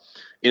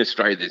 In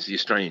Australia, there's the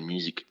Australian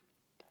Music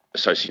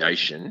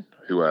Association,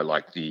 who are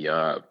like the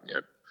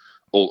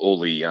all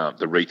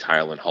the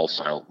retail and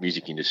wholesale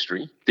music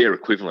industry. Their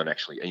equivalent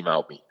actually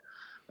emailed me.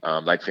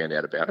 They'd found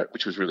out about it,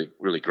 which was really,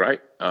 really great.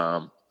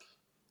 Other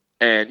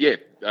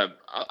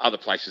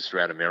places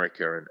throughout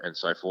America and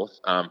so forth.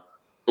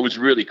 It was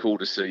really cool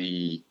to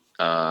see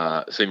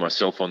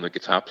myself on the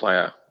Guitar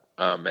Player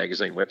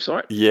magazine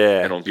website.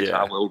 Yeah. And on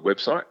Guitar World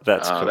website.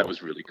 That's cool. That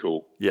was really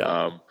cool.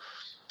 Yeah.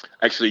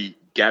 Actually,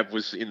 Gav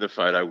was in the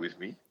photo with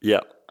me.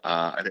 Yeah.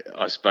 And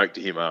I spoke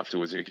to him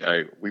afterwards.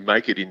 We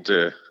make it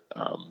into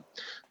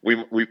we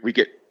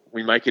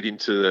make it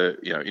into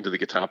the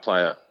Guitar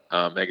Player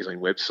magazine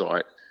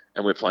website,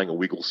 and we're playing a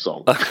Wiggles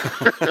song in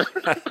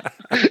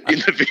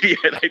the video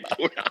they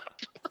put up.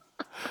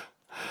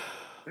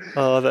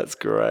 Oh, that's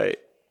great.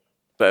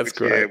 That's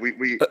great. Yeah,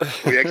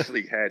 we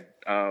actually had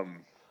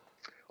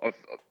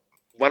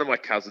one of my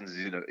cousins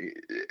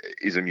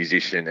is a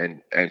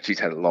musician, and she's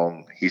had a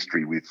long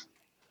history with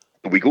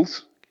the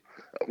Wiggles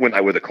when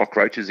they were the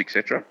Cockroaches,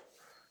 etc.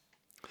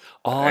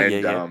 Oh,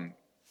 and,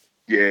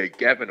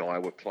 Gav and I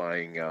were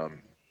playing.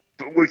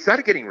 But we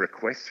started getting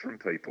requests from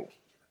people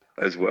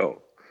as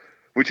well,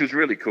 which was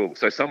really cool.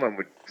 So someone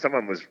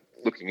was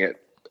looking at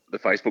the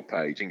Facebook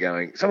page and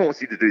going, "Someone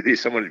wants you to do this.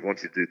 Someone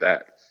wants you to do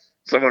that."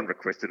 Someone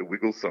requested a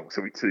Wiggles song,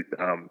 so we toot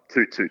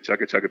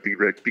chugga chugga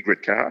big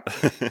red car.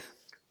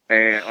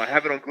 And I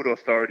have it on good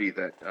authority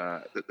that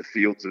the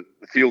fields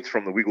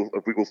from the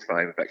Wiggles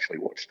fame have actually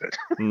watched it.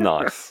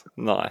 Nice.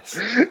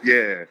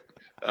 Yeah,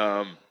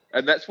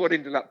 and that's what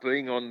ended up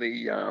being on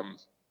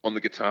the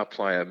Guitar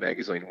Player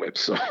magazine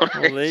website.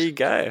 Well, there you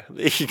go.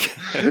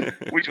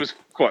 Which was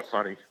quite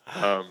funny.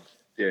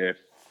 Yeah.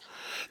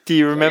 Do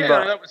you remember?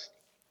 Yeah, that was.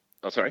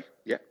 Oh, sorry.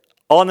 Yeah.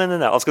 Oh no!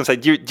 I was going to say,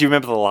 do you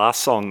remember the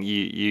last song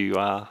you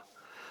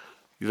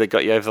that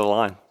got you over the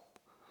line?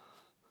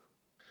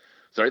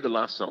 Sorry, the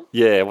last song?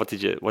 Yeah, what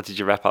did you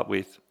wrap up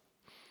with?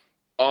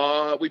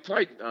 We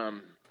played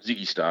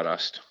Ziggy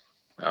Stardust.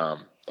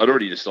 I'd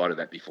already decided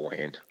that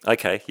beforehand.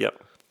 Okay,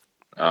 yep.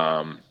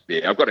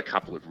 Yeah, I've got a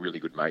couple of really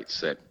good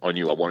mates that I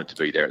knew I wanted to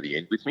be there at the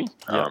end with me.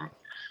 Yep.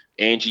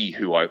 Angie,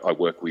 who I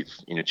work with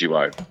in a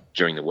duo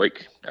during the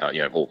week,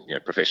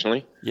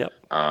 professionally. Yep.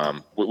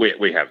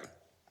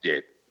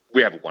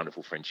 We have a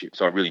wonderful friendship.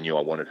 So I really knew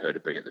I wanted her to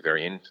be at the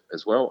very end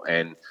as well.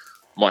 And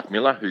Mike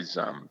Miller, who's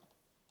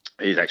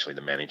he's actually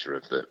the manager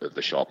of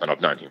the shop, and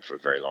I've known him for a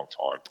very long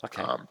time.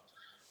 Okay.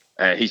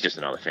 And he's just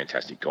another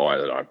fantastic guy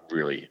that I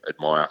really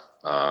admire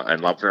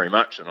and love very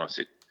much. And I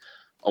said,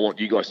 I want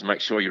you guys to make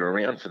sure you're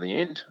around for the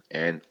end.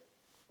 And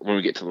when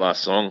we get to the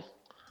last song,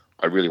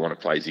 I really want to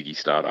play Ziggy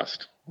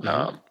Stardust.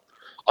 Mm-hmm.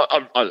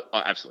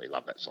 I absolutely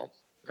love that song.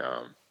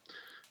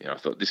 I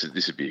thought this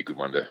would be a good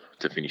one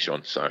to finish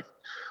on. So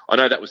I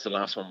know that was the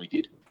last one we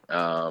did.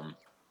 I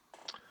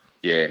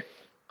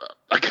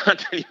can't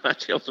tell you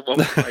much else of what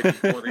we played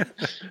before then.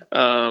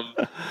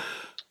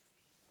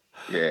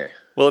 Yeah.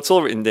 Well, it's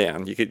all written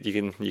down. You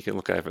can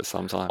look over it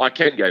sometime. I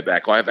can go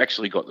back. I have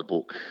actually got the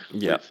book.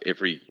 Yeah.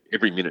 Every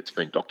minute's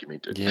been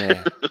documented.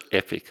 Yeah.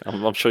 Epic.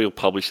 I'm sure you'll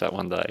publish that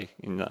one day.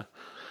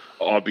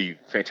 I'll be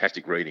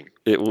fantastic reading.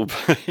 It will be.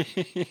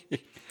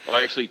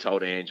 I actually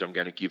told Ange I'm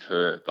going to give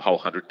her the whole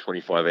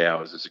 125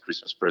 hours as a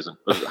Christmas present.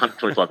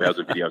 125 hours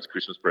of video as a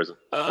Christmas present.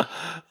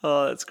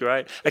 Oh, that's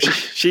great. Actually,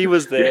 she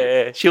was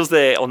there. Yeah. She was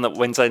there on the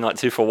Wednesday night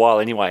too for a while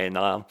anyway, and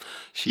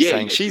she's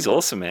saying she's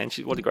awesome, man.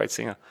 What a great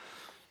singer.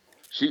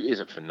 She is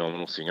a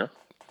phenomenal singer.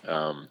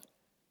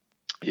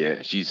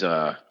 She's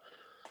I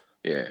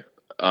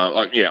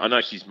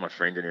know she's my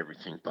friend and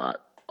everything,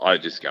 but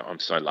I'm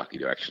so lucky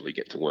to actually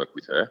get to work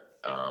with her.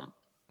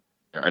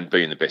 And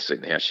be in the best seat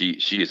in the house.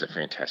 She is a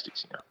fantastic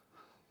singer.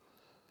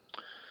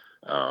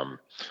 And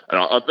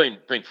I've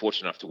been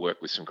fortunate enough to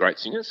work with some great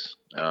singers.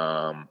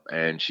 And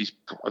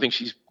I think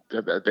she's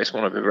the best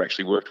one I've ever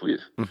actually worked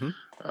with.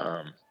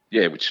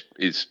 Mm-hmm. Which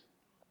is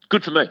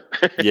good for me.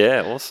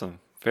 Yeah, awesome.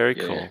 Very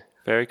cool.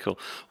 Very cool.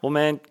 Well,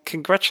 man,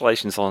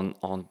 congratulations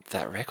on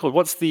that record.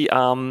 What's the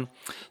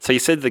so you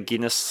said the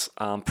Guinness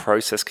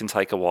process can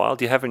take a while.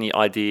 Do you have any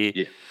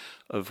idea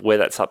of where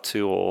that's up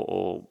to,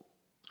 or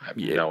I have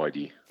no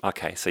idea.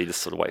 Okay, so you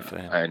just sort of wait for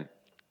them. And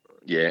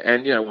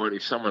you know what?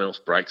 If someone else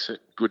breaks it,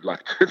 good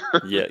luck.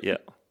 Yeah.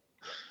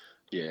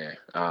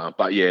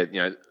 But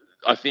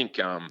I think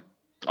I'll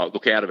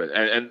look out of it.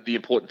 And the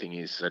important thing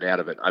is that out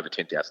of it, over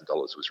 $10,000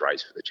 was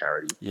raised for the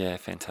charity. Yeah,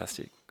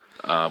 fantastic.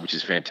 Which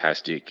is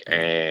fantastic.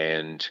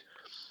 And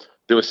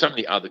there were so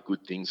many other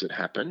good things that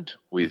happened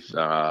with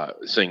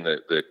seeing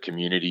the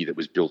community that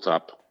was built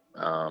up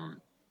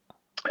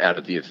out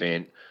of the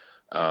event.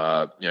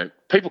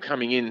 People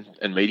coming in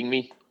and meeting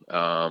me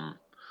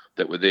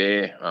that were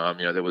there.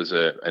 There was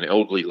an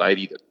elderly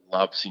lady that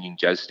loved singing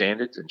jazz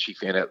standards, and she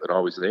found out that I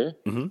was there.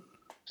 Mm-hmm.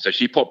 So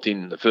she popped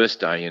in the first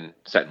day and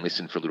sat and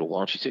listened for a little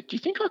while. She said, "Do you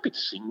think I could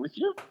sing with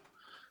you?"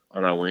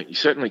 And I went, "You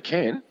certainly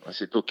can." I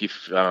said, "Look,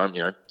 if if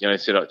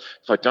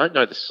I don't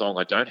know the song,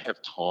 I don't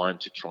have time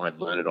to try and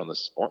learn it on the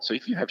spot. So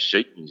if you have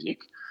sheet music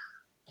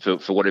for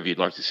whatever you'd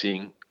like to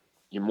sing,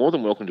 you're more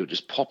than welcome to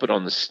just pop it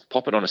on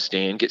a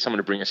stand, get someone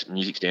to bring us a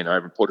music stand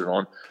over and put it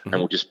on, and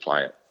we'll just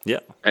play it."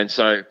 Yeah. And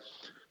so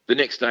the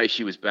next day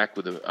she was back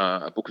with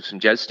a book of some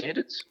jazz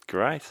standards.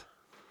 Great.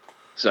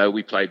 So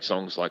we played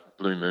songs like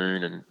Blue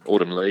Moon and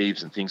Autumn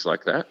Leaves and things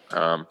like that,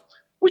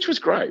 which was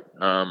great.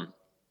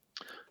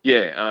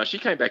 She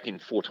came back in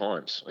 4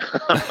 times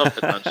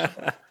at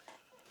lunchtime,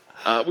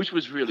 which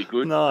was really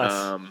good.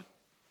 Nice.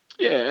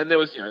 And there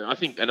was, I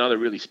think another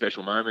really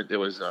special moment. There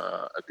was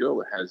a girl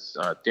that has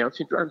Down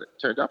syndrome that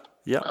turned up.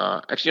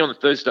 Yeah. Actually, on the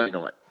Thursday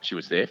night, she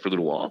was there for a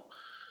little while.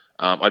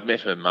 I'd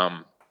met her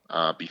mum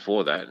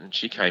before that, and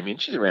she came in.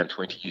 She's around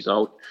 20 years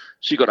old.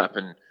 She got up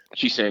and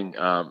she sang,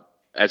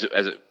 as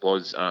it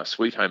was,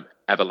 Sweet Home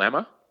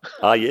Avalama.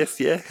 Yes,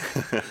 yeah.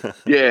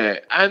 Yeah,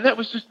 and that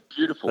was just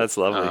beautiful. That's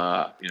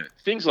lovely.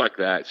 Things like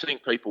that, seeing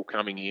people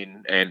coming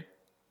in and,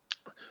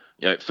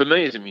 for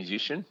me as a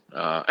musician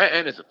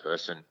and as a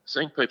person,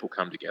 seeing people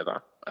come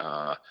together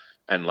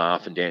and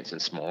laugh and dance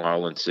and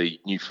smile and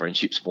see new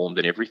friendships formed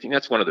and everything,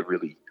 that's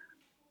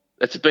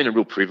been a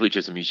real privilege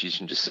as a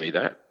musician to see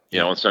that,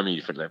 on so many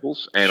different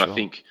levels. And sure. I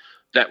think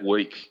that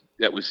week,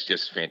 that was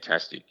just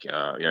fantastic.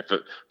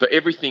 For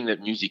everything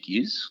that music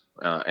is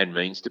and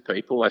means to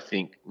people, I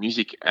think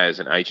music as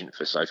an agent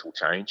for social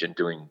change and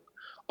doing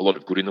a lot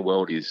of good in the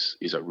world is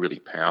a really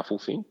powerful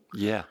thing.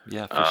 Yeah,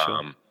 for sure.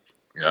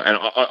 And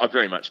I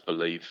very much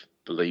believe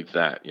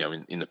that,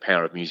 in the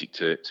power of music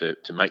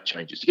to make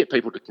changes, to get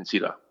people to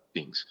consider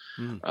things.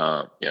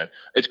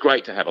 It's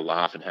great to have a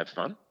laugh and have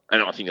fun,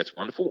 and I think that's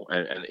wonderful.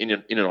 And in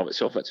and of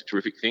itself, that's a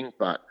terrific thing.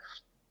 But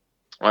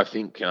I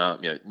think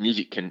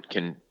music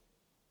can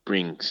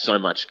bring so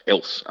much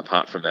else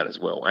apart from that as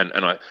well. And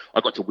I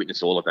got to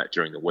witness all of that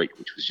during the week,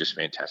 which was just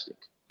fantastic.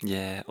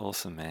 Yeah,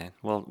 awesome, man.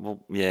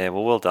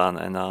 Well done.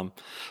 And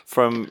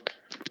from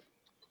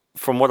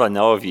from what I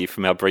know of you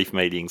from our brief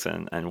meetings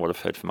and what I've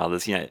heard from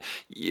others,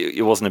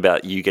 it wasn't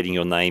about you getting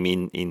your name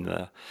in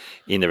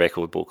the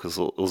record book. It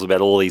was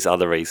about all these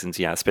other reasons,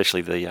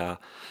 especially the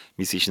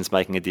musicians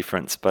making a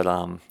difference. But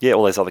all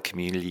those other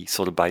community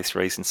sort of based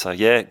reasons. So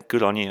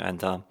good on you,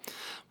 and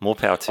more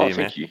power to you, man.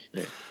 Thank you.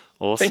 Yeah.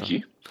 Awesome. Thank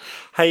you.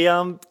 Hey,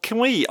 can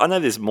we? I know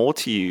there's more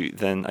to you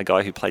than a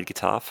guy who played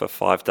guitar for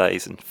 5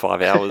 days and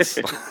 5 hours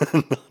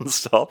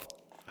non-stop.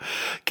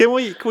 Can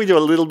we do a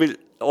little bit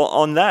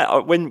on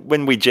that?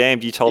 When we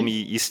jammed, you told me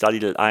you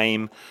studied at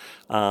AIM.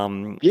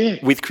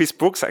 With Chris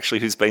Brooks, actually,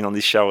 who's been on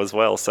this show as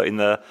well. So I've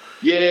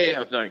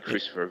known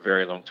Chris for a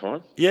very long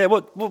time. Yeah,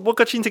 what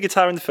got you into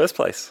guitar in the first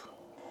place?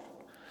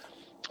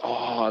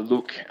 Oh,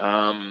 look,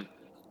 I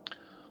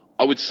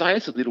would say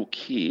as a little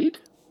kid,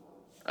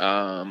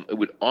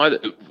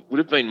 it would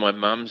have been my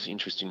mum's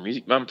interest in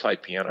music. Mum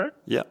played piano.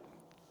 Yeah.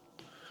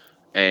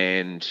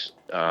 And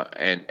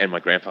my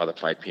grandfather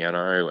played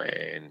piano,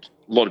 and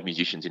a lot of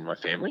musicians in my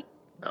family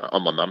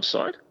on my mum's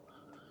side.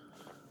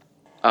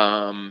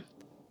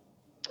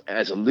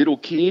 As a little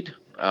kid,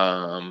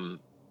 I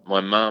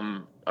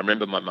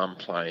remember my mum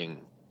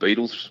playing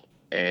Beatles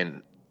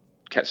and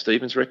Cat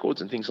Stevens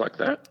records and things like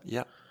that.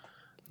 Yeah.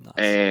 Nice.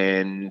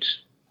 And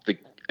the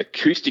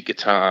acoustic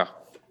guitar,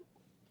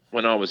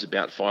 when I was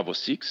about 5 or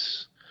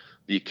 6,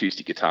 the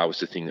acoustic guitar was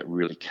the thing that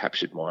really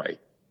captured my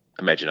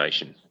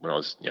imagination when I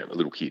was a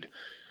little kid.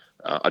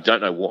 I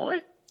don't know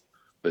why,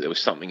 but there was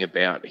something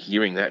about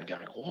hearing that and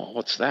going, "Oh,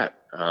 what's that?"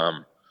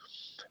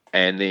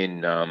 And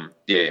then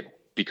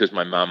because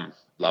my mum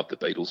loved the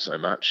Beatles so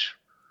much,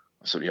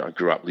 I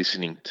grew up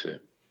listening to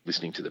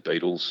the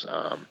Beatles,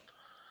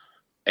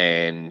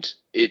 and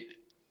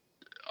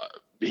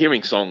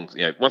hearing songs.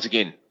 Once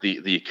again,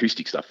 the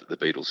acoustic stuff that the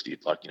Beatles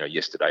did, like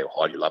Yesterday or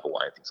Hide Your Love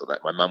Away and things like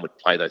that. My mum would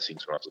play those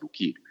things when I was a little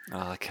kid.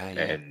 Oh, okay.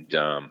 Yeah. And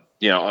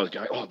I was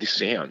going, "Oh, this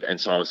sound,"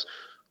 and so I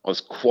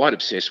was quite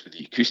obsessed with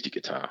the acoustic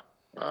guitar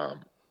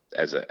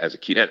as a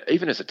kid, and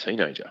even as a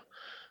teenager.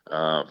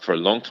 For a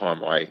long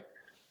time, I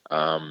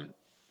kind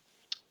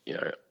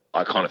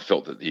of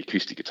felt that the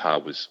acoustic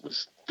guitar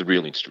was the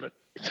real instrument,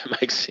 if that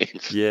makes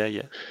sense. Yeah,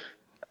 yeah.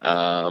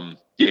 A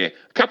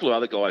couple of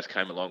other guys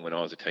came along when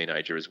I was a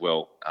teenager as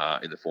well,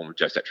 in the form of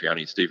Joe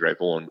Satriani and Stevie Ray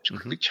Vaughan, which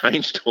quickly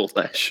changed all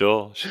that.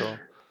 Sure.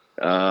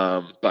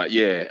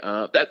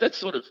 That's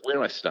sort of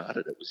where I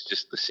started. It was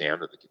just the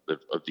sound of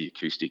the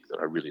acoustic that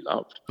I really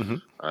loved. Mm-hmm.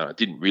 I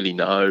didn't really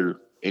know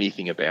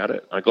anything about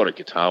it. I got a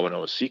guitar when I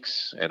was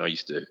 6, and I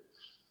used to,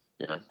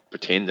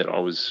 pretend that I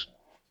was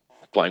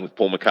playing with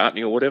Paul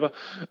McCartney or whatever.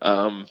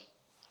 And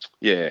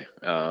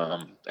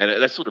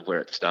that's sort of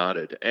where it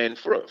started. And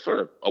for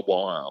a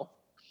while,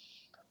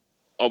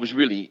 I was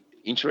really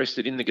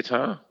interested in the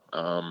guitar.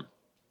 I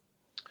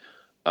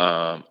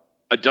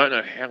don't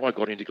know how I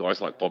got into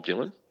guys like Bob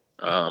Dylan,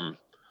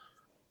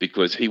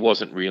 because he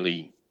wasn't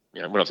really,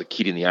 when I was a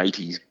kid in the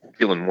 80s,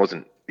 Dylan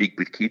wasn't big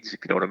with kids, if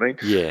you know what I mean.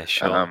 Yeah,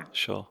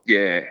 sure.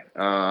 Yeah.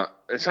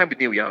 And same with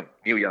Neil Young.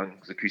 Neil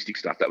Young's acoustic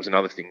stuff, that was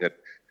another thing that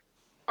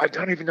I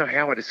don't even know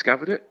how I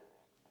discovered it,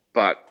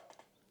 but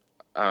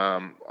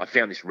I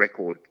found this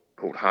record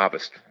called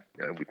Harvest,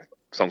 with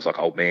songs like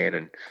Old Man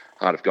and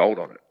Heart of Gold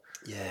on it.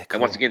 Yeah, cool.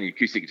 And once again, the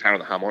acoustic guitar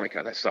and the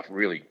harmonica, that stuff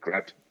really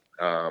grabbed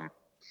me.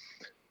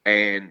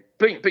 And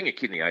being a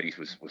kid in the 80s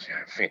was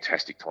a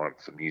fantastic time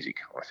for music,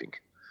 I think.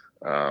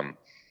 And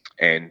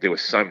there were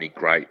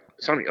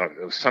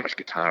there was so much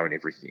guitar and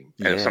everything.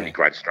 And there were so many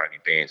great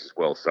Australian bands as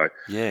well. So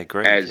yeah,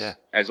 great.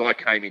 As I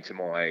came into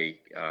my,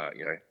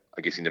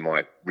 I guess into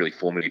my really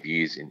formative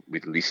years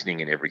with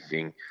listening and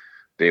everything,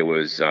 there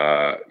was,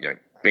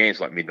 bands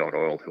like Midnight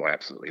Oil, who I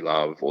absolutely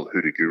love, or the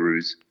Hoodoo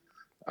Gurus,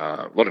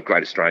 a lot of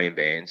great Australian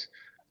bands.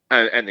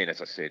 And then,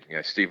 as I said,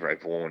 Stevie Ray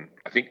Vaughan,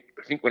 I think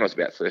when I was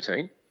about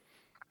 13,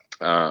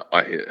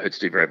 I heard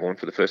Stevie Ray Vaughan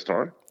for the first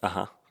time.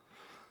 Uh-huh.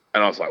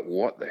 And I was like,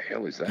 what the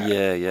hell is that?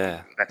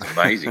 Yeah. That's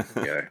amazing,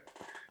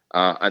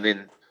 And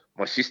then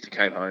my sister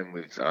came home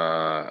with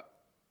a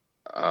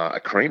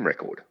Cream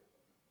record.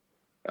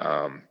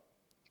 And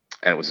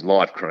it was a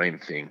live Cream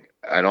thing.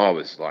 And I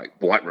was like,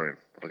 White Room.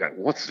 I go,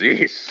 what's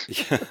this?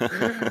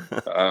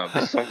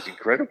 This song's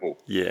incredible.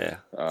 Yeah.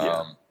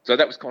 So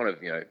that was kind of,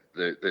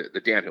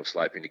 the downhill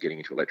slope into getting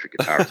into electric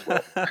guitar as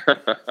well.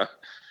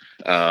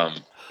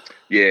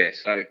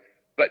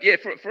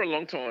 For a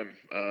long time,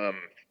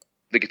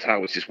 the guitar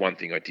was just one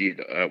thing I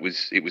did.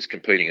 It was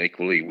competing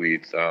equally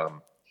with a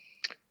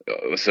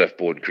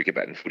surfboard, cricket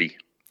bat, and footy.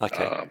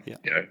 Okay.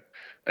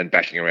 And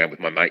bashing around with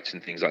my mates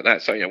and things like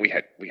that. So we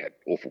had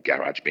awful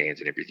garage bands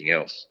and everything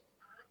else.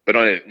 But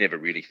I never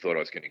really thought I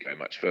was going to go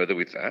much further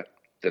with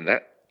than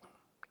that.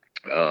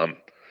 I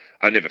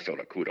never felt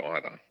I could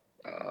either.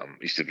 I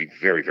used to be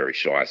very, very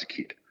shy as a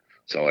kid.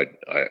 So I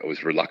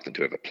was reluctant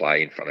to ever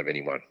play in front of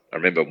anyone. I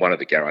remember one of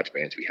the garage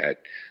bands we had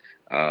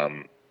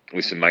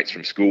with some mates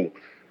from school.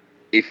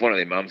 If one of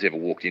their mums ever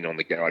walked in on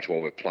the garage while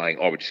we were playing,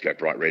 I would just go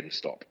bright red and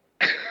stop.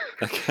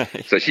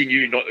 Okay. So she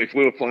knew if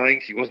we were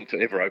playing, she wasn't to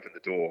ever open the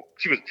door.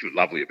 She was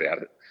lovely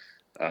about it.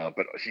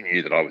 But she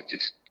knew that I would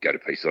just go to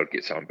pieces. I'd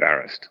get so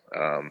embarrassed.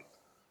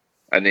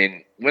 And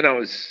then when I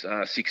was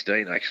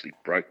 16, I actually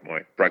broke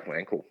my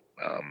ankle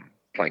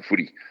playing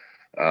footy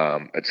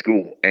at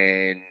school,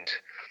 and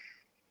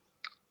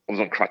I was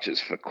on crutches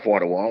for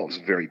quite a while. It was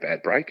a very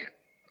bad break,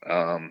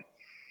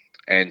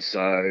 and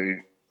so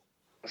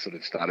I sort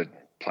of started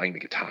playing the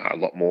guitar a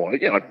lot more. I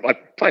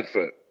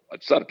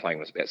started playing when I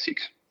was about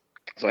 6,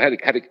 so I had a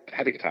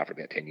guitar for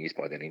about 10 years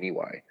by then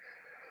anyway.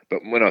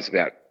 But when I was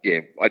I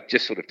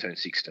just sort of turned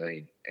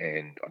 16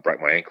 and I broke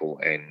my ankle,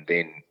 and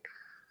then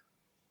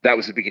that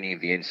was the beginning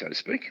of the end, so to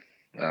speak.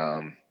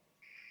 I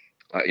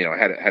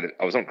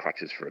was on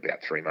crutches for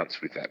about 3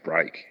 months with that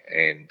break,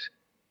 and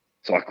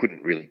so I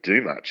couldn't really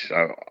do much.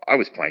 So I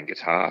was playing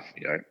guitar,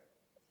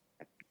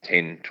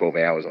 10, 12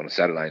 hours on a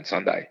Saturday and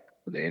Sunday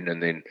then,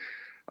 and then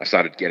I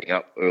started getting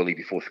up early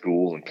before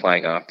school and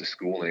playing after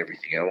school and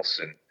everything else,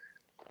 and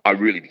I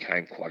really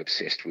became quite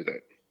obsessed with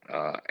it.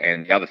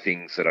 And the other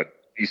things that I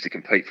used to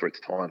compete for at the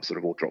time sort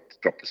of all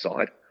dropped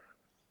aside.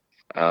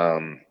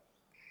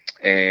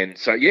 And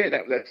so,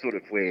 that's sort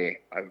of where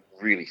I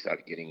really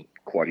started getting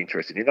quite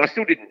interested in it. I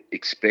still didn't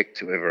expect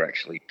to ever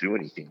actually do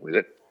anything with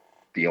it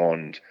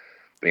beyond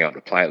being able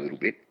to play a little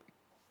bit.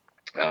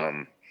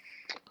 As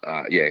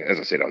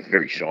I said, I was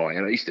very shy,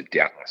 and I used to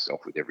doubt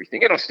myself with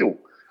everything. And I've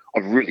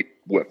really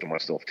worked on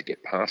myself to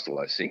get past all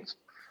those things.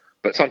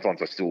 But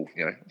sometimes I still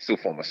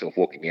find myself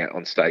walking out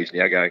on stage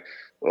now going,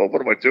 well,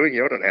 what am I doing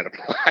here? I don't know how to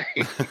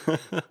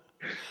play.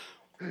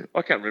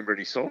 I can't remember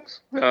any songs.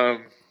 I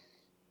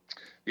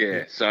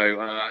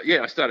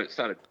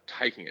started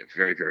taking it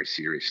very, very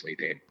seriously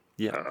then.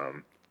 Yeah.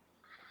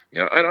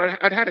 And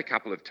I'd had a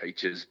couple of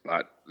teachers,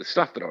 but the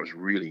stuff that I was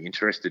really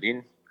interested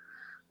in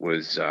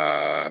was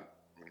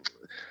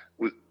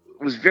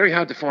very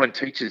hard to find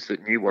teachers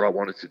that knew what I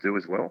wanted to do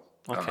as well.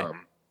 Okay.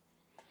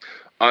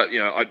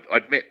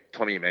 I'd met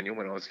Tommy Emmanuel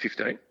when I was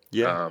 15.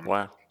 Yeah.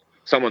 Wow.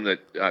 Someone that,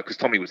 because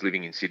Tommy was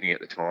living in Sydney at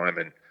the time,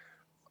 and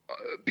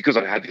because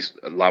I had this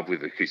love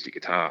with acoustic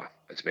guitar,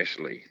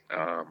 especially,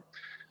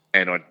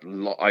 and I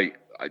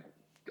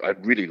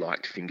really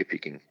liked finger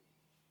picking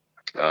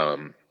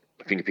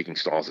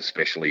styles,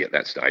 especially at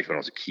that stage when I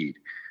was a kid,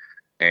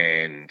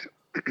 and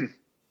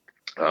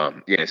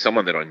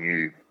someone that I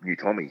knew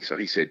Tommy, so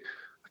he said,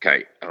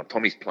 okay,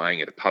 Tommy's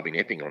playing at a pub in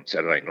Epping on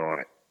Saturday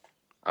night.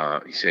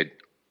 He said,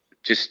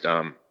 just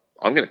I'm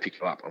going to pick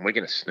you up and we're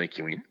going to sneak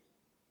you in,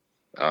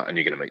 and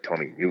you're going to meet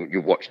Tommy.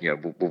 You'll watch.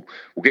 We'll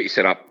get you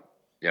set up.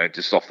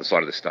 Just off the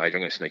side of the stage. I'm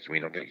going to sneak you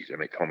in. I'm going to get you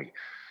to meet Tommy.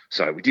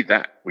 So we did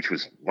that, which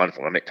was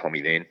wonderful. I met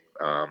Tommy then,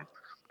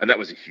 and that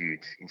was a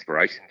huge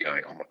inspiration.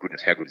 Going, oh my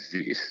goodness, how good is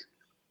this?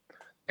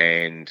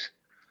 And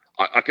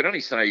I can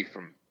only say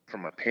from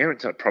my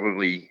parents, I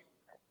probably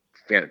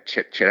found a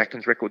Chet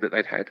Atkins record that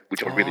they'd had,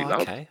 which I really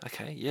loved.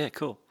 Okay, yeah,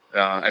 cool.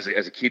 As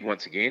a kid,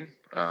 once again.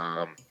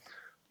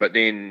 But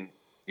then,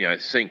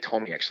 seeing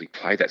Tommy actually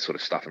play that sort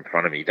of stuff in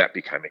front of me, that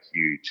became a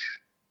huge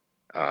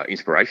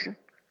inspiration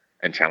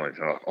and challenge.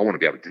 I want to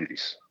be able to do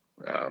this.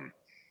 From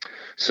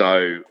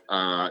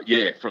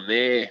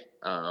there,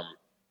 I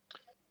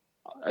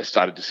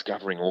started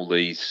discovering all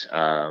these,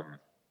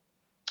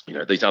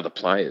 these other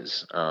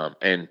players.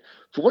 And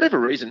for whatever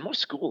reason, my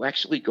school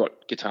actually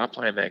got Guitar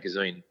Player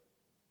magazine,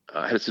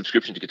 had a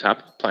subscription to Guitar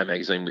Player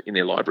magazine in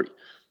their library.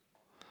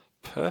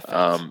 Perfect.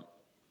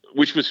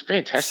 Which was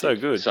fantastic. So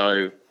good.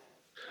 So,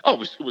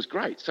 it was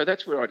great. So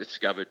that's where I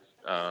discovered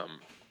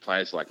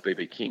players like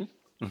B.B. King.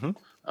 Mm-hmm.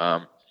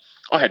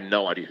 I had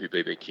no idea who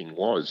B.B. King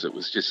was. It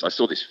was just I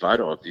saw this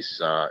photo of this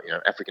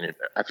African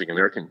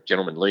American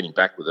gentleman leaning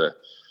back with a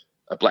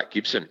black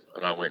Gibson,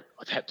 and I went,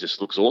 that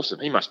just looks awesome.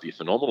 He must be a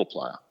phenomenal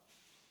player.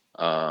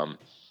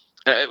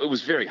 It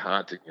was very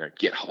hard to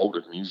get hold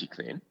of music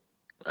then.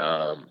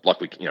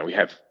 We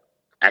have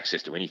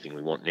access to anything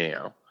we want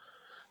now.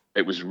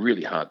 It was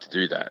really hard to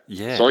do that.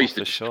 Yeah, so I used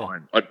to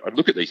sure. I'd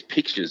look at these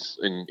pictures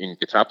in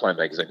Guitar Player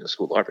magazine in the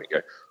school library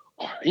and go,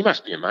 he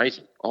must be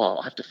amazing.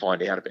 I'll have to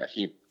find out about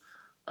him.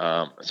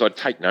 So I'd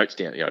take notes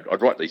down.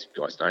 I'd write these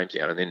guys' names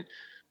down, and then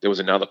there was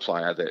another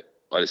player that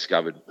I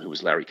discovered who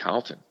was Larry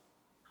Carlton.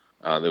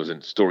 There was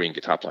a story in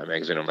Guitar Player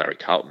magazine on Larry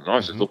Carlton, and I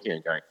was just looking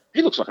and going,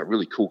 he looks like a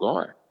really cool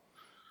guy.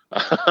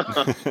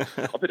 I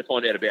better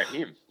find out about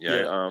him.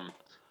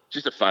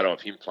 Just a photo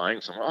of him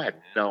playing something. I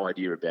had no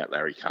idea about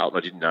Larry Carlton.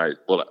 I didn't know.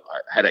 Well, I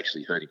had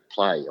actually heard him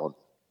play on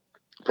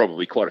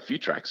probably quite a few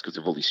tracks because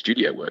of all his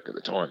studio work at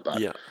the time.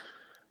 But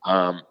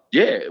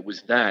it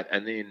was that.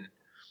 And then,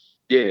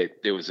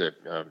 there was a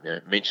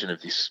mention of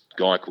this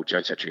guy called Joe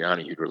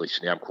Satriani who'd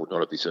released an album called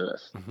Not of This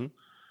Earth. Mm-hmm.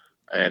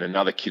 And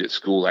another kid at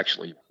school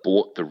actually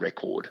bought the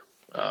record,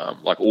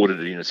 ordered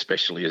it in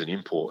especially as an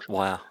import.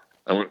 Wow.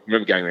 I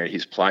remember going around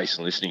his place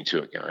and listening to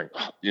it going,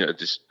 it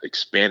just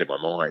expanded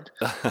my mind.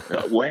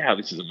 Wow,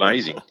 this is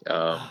amazing.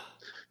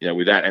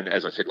 With that. And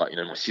as I said,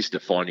 my sister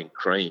finding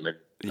Cream and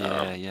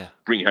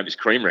bringing home this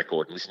Cream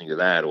record and listening to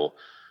that, or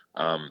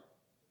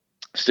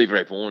Stevie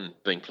Ray Vaughan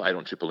being played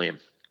on Triple M,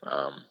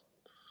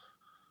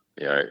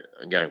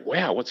 and going,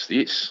 wow, what's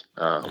this?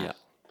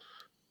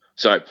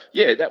 So,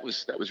 that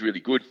was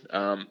really good.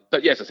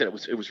 But, as I said,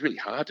 it was really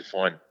hard to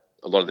find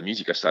a lot of the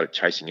music I started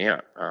chasing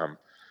out.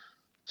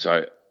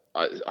 So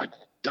I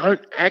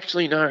don't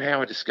actually know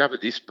how I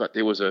discovered this, but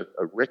there was a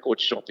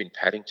record shop in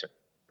Paddington,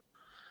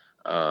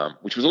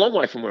 which was a long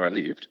way from where I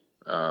lived.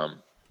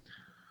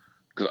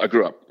 Because I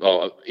grew up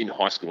in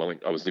high school.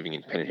 I was living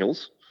in Pennant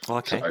Hills.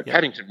 Okay. So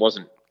Paddington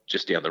wasn't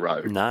just down the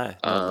road. No.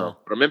 But I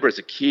remember as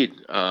a kid,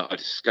 I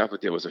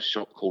discovered there was a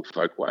shop called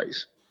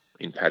Folkways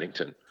in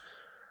Paddington.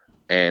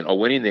 And I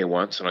went in there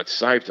once and I'd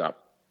saved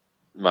up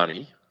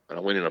money and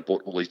I went in and I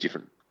bought all these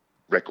different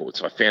records.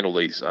 So I found all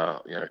these,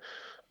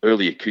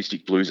 early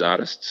acoustic blues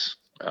artists.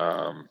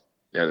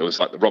 There was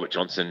like the Robert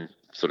Johnson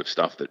sort of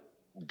stuff that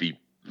would be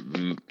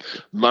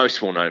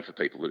most well known for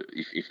people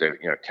if they're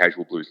a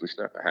casual blues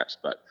listener perhaps,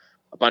 but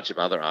a bunch of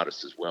other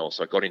artists as well.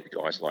 So I got into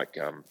guys like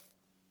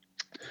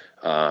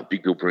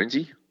Big Bill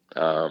Brunsey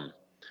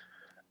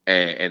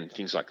and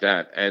things like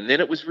that. And then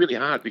it was really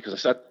hard because I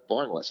started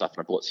buying all that stuff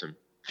and I bought some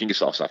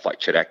fingerstyle stuff like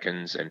Chet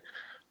Atkins, and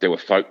there were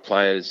folk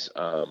players.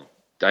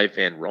 Dave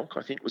Van Ronk,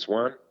 I think, was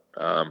one.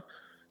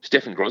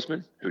 Stefan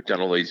Grossman, who'd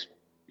done all these,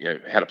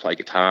 how to play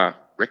guitar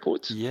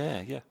records.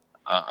 Yeah.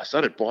 I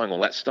started buying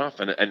all that stuff,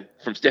 and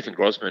from Stefan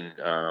Grossman,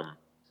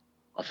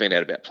 I found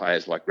out about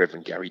players like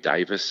Reverend Gary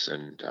Davis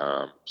and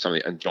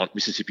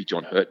Mississippi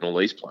John Hurt and all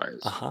these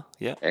players.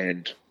 Yeah.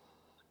 And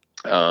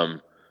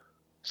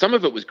some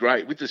of it was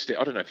great with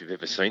I don't know if you've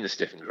ever seen the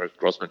Stefan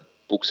Grossman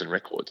books and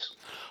records.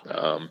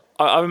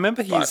 I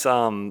remember his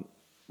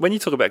when you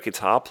talk about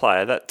guitar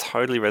player, that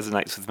totally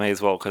resonates with me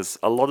as well, because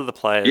a lot of the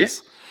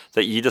players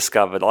that you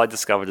discovered, I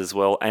discovered as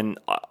well, and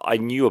I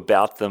knew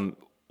about them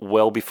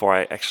well before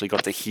I actually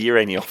got to hear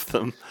any of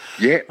them.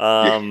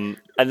 And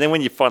then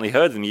when you finally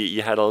heard them,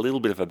 you had a little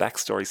bit of a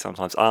backstory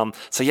sometimes.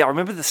 So I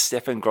remember the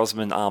Stefan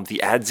Grossman,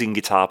 the ads in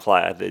Guitar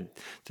Player.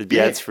 There'd be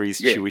ads for his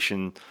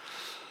tuition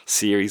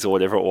series or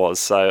whatever it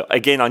was. So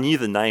again, I knew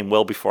the name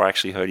well before I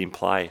actually heard him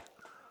play.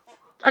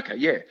 Okay,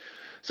 yeah.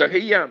 So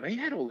he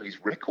had all these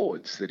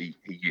records that he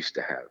used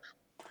to have,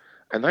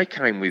 and they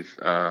came with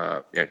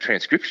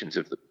transcriptions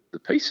of the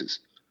pieces.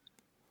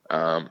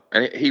 And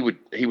he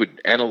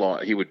would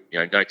analyze, he would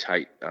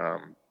notate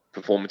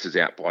performances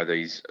out by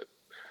these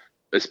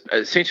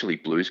essentially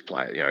blues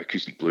players,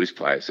 acoustic blues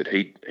players that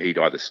he'd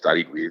either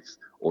studied with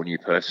or knew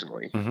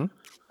personally.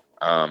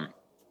 Mm-hmm.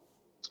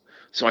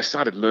 So I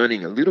started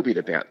learning a little bit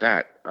about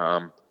that.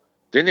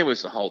 Then there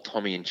was the whole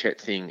Tommy and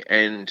Chet thing,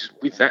 and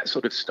with that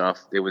sort of stuff,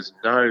 there was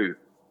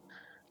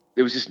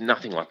just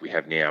nothing like we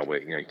have now,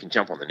 where you can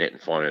jump on the net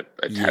and find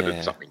a tab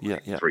of something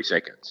in 3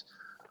 seconds.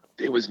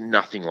 There was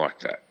nothing like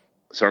that.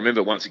 So I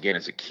remember once again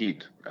as a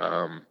kid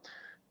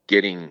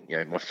getting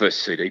my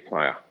first CD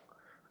player,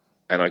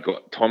 and I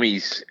got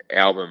Tommy's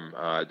album.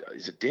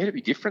 Is it Dare to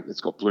Be Different?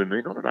 That's got Blue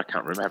Moon on it. I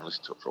can't remember. I haven't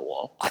listened to it for a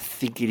while. I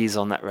think it is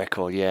on that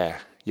record. Yeah.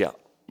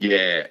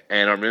 Yeah,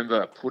 and I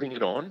remember putting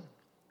it on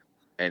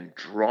and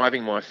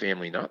driving my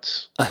family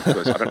nuts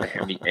because I don't know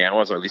how many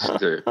hours I listened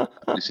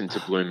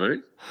to Blue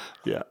Moon.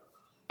 Yeah.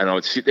 And I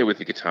would sit there with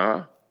the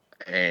guitar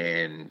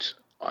and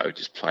I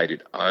just played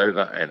it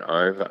over and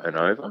over and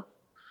over.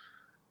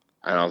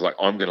 And I was like,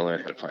 I'm going to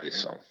learn how to play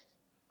this song.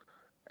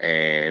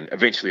 And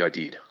eventually I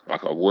did.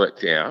 Like, I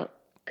worked out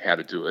how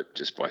to do it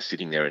just by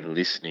sitting there and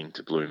listening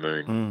to Blue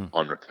Moon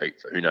on repeat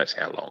for who knows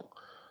how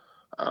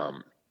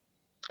long.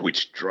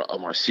 Which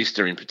my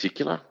sister in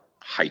particular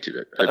hated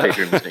it. Her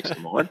bedroom was next to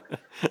mine.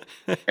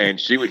 And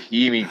she would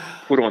hear me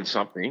put on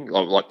something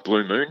like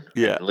Blue Moon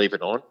and leave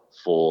it on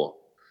for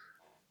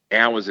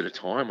hours at a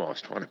time. I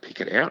was trying to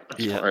pick it out.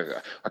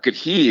 I could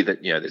hear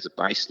that, there's a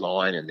bass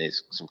line and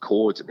there's some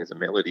chords and there's a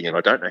melody, and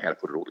I don't know how to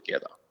put it all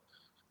together.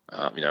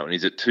 And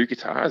is it 2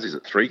 guitars? Is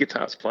it 3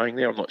 guitars playing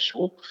there? I'm not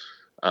sure.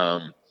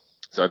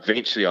 So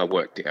eventually I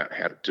worked out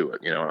how to do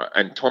it,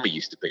 and Tommy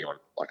used to be on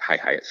like Hey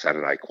Hey at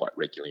Saturday quite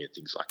regularly and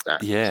things like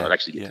that. Yeah. So I'd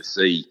actually get to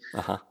see,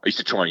 I used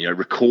to try and,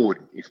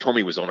 record, if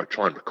Tommy was on, I'd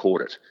try and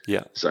record it.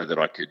 Yeah. So that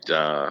I could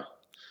go,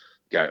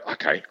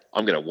 okay,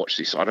 I'm going to watch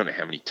this. I don't know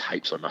how many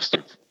tapes I must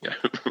have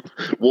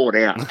worn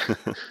out.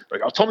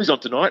 Like, Tommy's on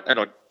tonight, and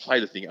I'd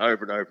play the thing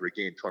over and over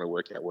again, trying to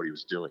work out what he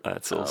was doing.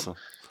 That's awesome.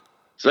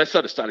 So that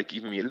sort of started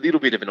giving me a little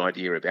bit of an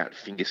idea about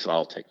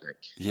fingerstyle technique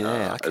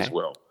as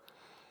well.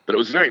 But it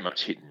was very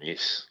much hit and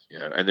miss,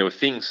 and there were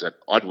things that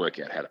I'd work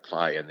out how to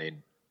play, and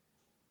then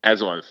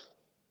as I've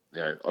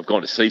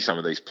gone to see some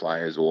of these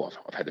players, or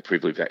I've had the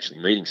privilege of actually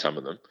meeting some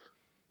of them,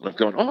 and I've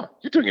gone, oh,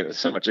 you're doing it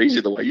so much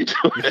easier the way you do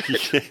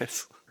it.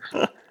 Yes.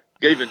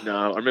 Even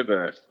I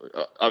remember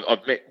I've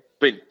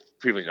been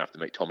privileged enough to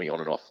meet Tommy on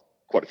and off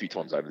quite a few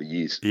times over the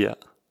years. Yeah.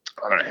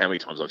 I don't know how many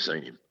times I've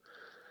seen him.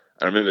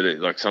 And I remember that,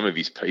 like, some of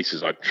his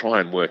pieces, I'd try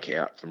and work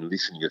out from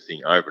listening to the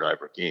thing over and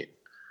over again.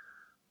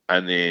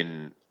 And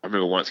then I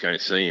remember once going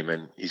to see him,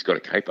 and he's got a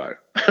capo.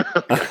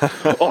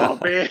 Oh,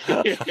 man.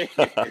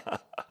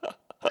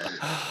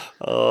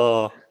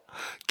 Oh,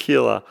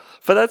 killer.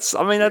 But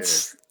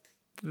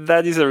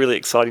that is a really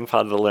exciting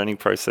part of the learning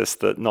process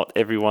that not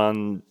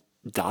everyone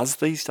does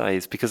these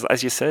days, because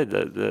as you said,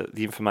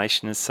 the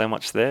information is so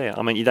much there.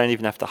 I mean, you don't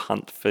even have to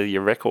hunt for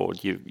your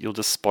record. You'll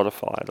just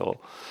Spotify it or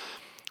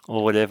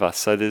whatever.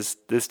 So there's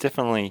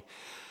definitely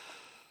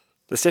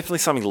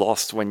something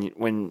lost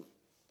when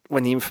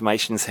when the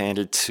information's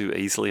handed too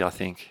easily, I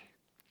think.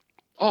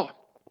 Oh,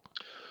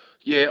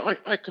 yeah,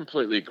 I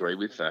completely agree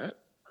with that.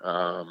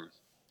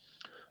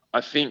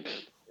 I think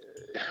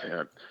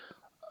uh,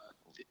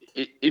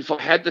 if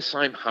I had the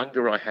same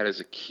hunger I had as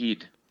a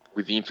kid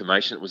with the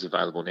information that was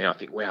available now, I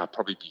think, wow, I'd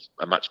probably be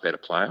a much better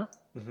player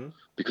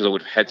because I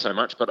would have had so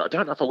much. But I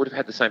don't know if I would have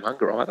had the same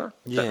hunger either.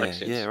 If that makes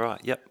sense. Yeah, right.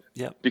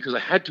 Yep. Because I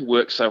had to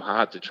work so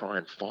hard to try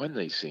and find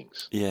these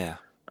things. Yeah.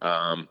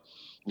 And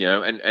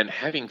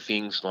having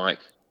things like,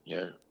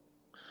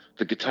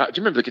 the guitar. Do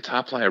you remember the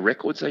Guitar Player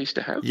records they used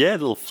to have? Yeah,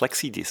 little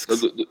flexi discs.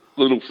 The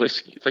little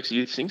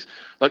flexi things.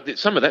 Like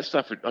some of that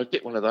stuff, I'd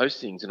get one of those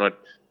things, and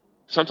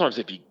sometimes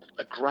there'd be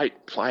a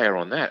great player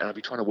on that, and I'd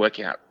be trying to work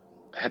out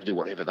how to do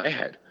whatever they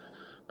had,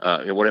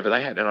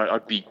 and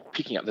I'd be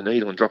picking up the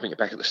needle and dropping it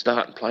back at the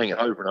start and playing it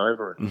over and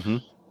over,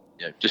 and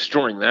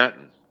destroying that.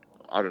 And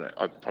I don't know,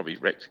 I've probably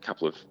wrecked a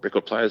couple of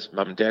record players,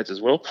 mum and dads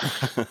as well,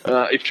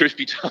 if truth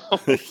be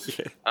told.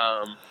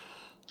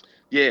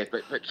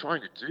 But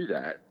trying to do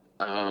that,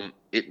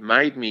 it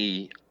made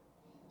me.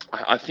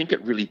 I think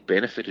it really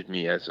benefited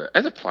me as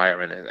a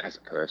player and as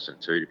a person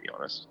too, to be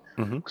honest,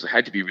 because I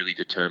had to be really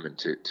determined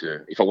to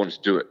if I wanted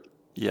to do it.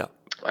 Yeah,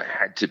 I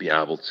had to be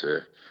able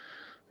to,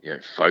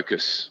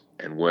 focus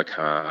and work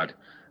hard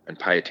and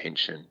pay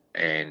attention,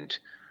 and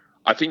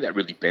I think that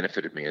really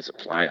benefited me as a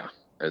player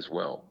as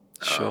well.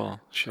 Sure.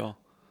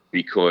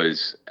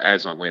 Because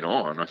as I went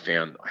on, I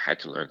found I had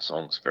to learn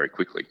songs very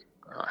quickly.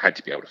 I had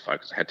to be able to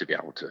focus. I had to be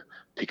able to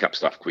pick up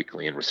stuff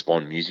quickly and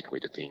respond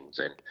musically to things.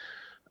 And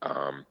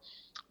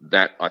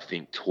that, I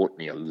think, taught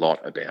me a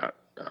lot about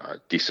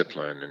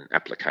discipline and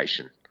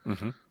application.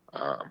 And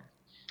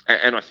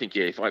I think,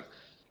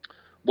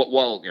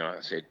 while I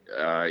said,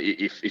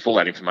 if all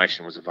that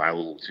information was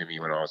available to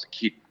me when I was a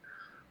kid,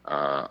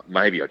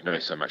 maybe I'd know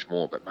so much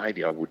more, but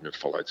maybe I wouldn't have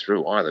followed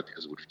through either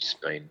because it would have just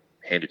been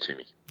handed to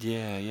me.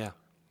 Yeah.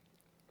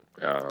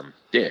 So,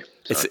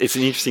 it's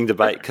an interesting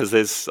debate because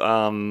there's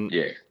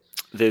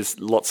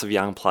lots of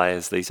young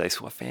players these days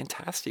who are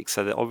fantastic.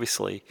 So they're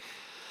obviously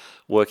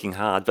working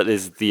hard, but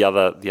there's the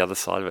other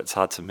side of it. It's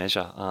hard to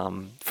measure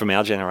from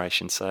our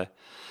generation. So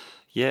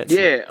it's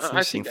an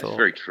I think that's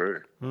very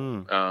true.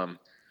 And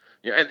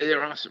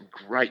there are some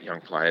great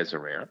young players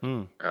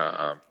around.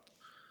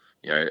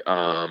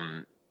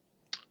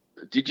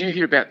 Did you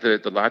hear about the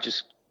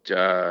largest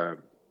guitar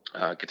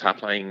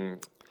playing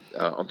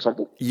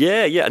ensemble?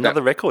 Yeah,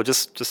 another record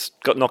just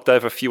got knocked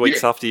over a few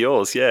weeks after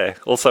yours. Yeah,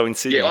 also in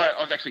Sydney. Yeah,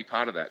 I was actually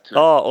part of that too.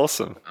 Oh,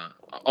 awesome.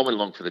 I went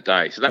along for the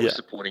day, so that was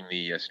supporting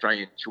the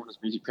Australian Children's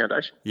Music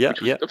Foundation.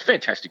 Which was a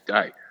fantastic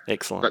day.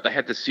 Excellent. But they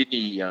had the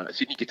Sydney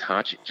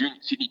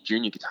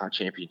Junior Guitar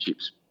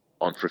Championships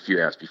on for a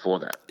few hours before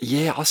that.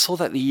 Yeah, I saw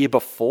that the year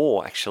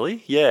before,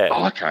 actually. Yeah.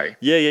 Oh, okay.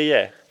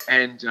 Yeah.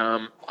 And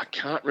I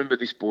can't remember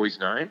this boy's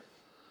name.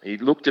 He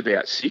looked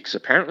about 6.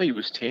 Apparently he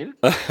was 10.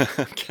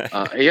 Okay.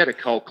 He had a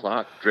Cole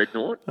Clark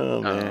Dreadnought.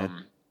 Oh,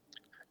 man.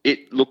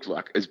 It looked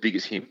like as big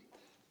as him.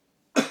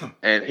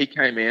 And he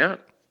came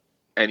out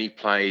and he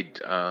played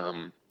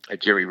a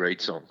Jerry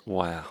Reed song.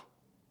 Wow.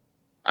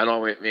 And I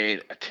went, man,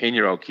 a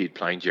 10-year-old kid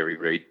playing Jerry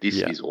Reed, this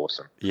is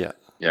awesome. Yeah.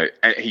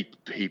 And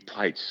he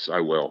played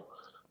so well.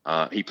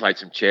 He played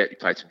some Chet, he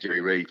played some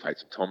Jerry Reed, he played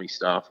some Tommy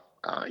stuff.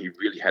 He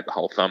really had the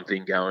whole thumb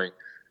thing going.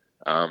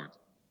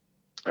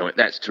 I went,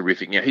 that's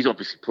terrific. Now, he's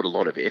obviously put a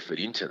lot of effort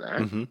into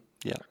that.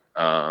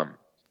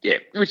 Yeah.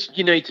 Which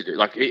you need to do.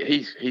 Like,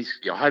 he's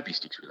I hope he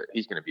sticks with it.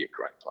 He's going to be a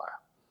great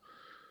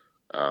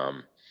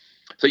player.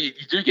 So you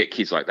do get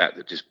kids like that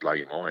just blow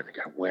your mind and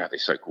go, wow, they're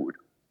so good.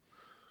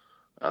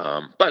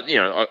 But,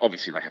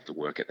 obviously they have to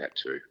work at that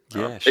too.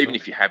 Yeah, sure. Even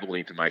if you have all the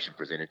information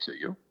presented to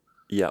you,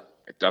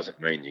 it doesn't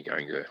mean you're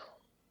going to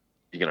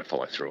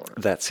follow through on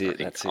it. That's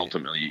it.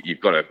 Ultimately, you've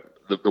got to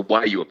the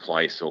way you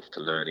apply yourself to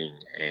learning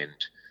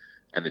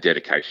and the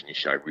dedication you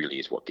show really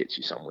is what gets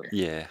you somewhere.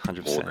 Yeah,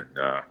 100%. More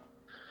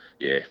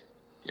than,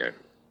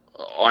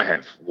 I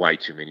have way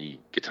too many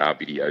guitar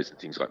videos and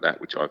things like that,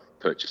 which I've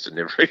purchased and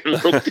never even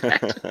looked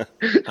at,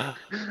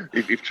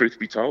 if truth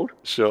be told.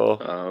 Sure.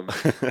 I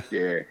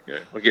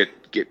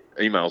get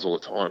emails all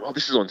the time. Oh,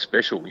 this is on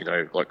special,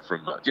 like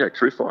from,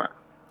 TrueFire.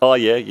 Oh,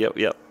 yeah, yep.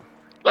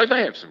 Like,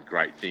 they have some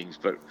great things,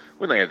 but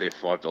when they have their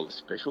 $5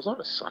 specials, I'm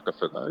a sucker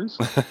for those.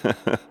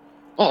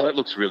 Oh, that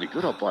looks really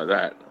good. I'll buy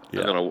that.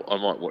 Yeah. And then I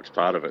might watch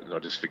part of it and I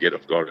just forget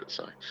I've got it.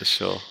 So for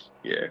sure.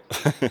 Yeah.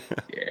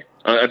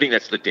 I think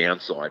that's the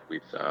downside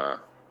with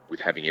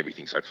having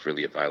everything so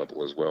freely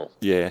available as well.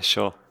 Yeah,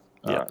 sure.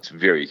 It's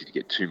very easy to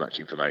get too much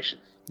information.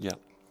 Yeah.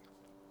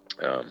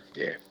 So.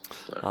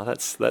 Oh,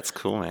 that's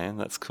cool, man.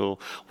 That's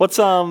cool. What's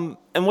and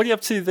what are you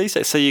up to these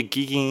days? So you're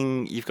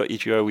gigging. You've got your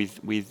duo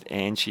with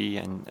Angie,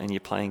 and you're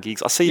playing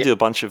gigs. I see you do a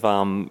bunch of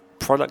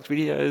product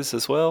videos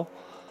as well.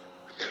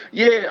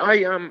 Yeah,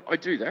 I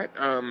do that.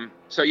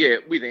 So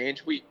with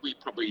Ange, we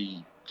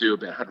probably do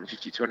about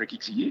 150, 200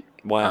 gigs a year.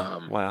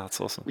 Wow, that's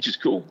awesome. Which is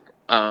cool.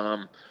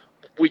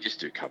 We just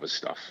do cover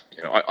stuff.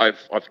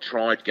 I've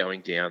tried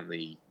going down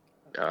the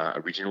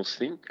originals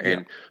thing.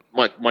 And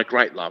my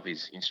great love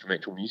is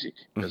instrumental music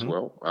as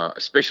well,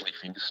 especially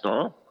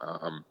fingerstyle.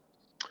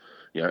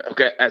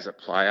 Okay, as a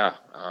player,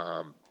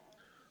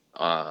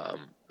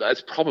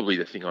 that's probably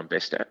the thing I'm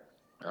best at.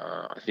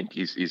 I think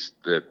is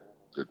the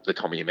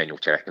Tommy Emmanuel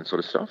Chapman sort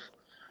of stuff.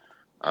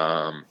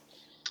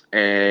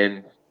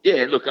 And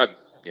yeah, look,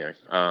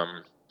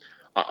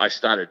 I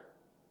started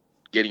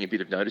getting a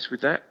bit of notice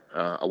with that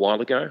a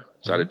while ago.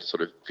 Started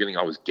sort of feeling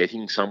I was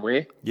getting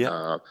somewhere.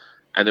 Yeah.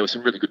 And there were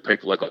some really good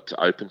people I got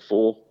to open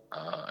for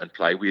and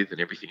play with and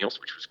everything else,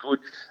 which was good.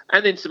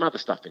 And then some other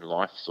stuff in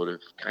life sort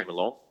of came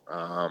along.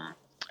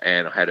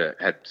 And I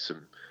had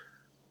some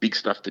big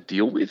stuff to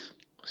deal with.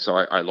 So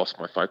I lost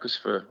my focus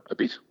for a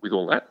bit with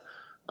all that.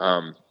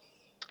 And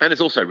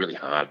it's also really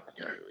hard.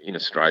 In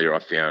Australia, I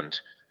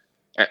found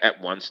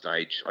at one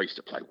stage, I used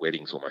to play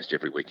weddings almost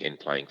every weekend,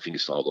 playing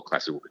fingerstyle or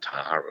classical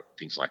guitar or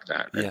things like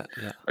that. Yeah.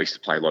 I used to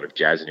play a lot of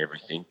jazz and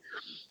everything.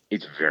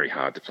 It's very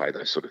hard to play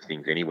those sort of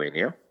things anywhere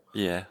now.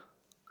 Yeah.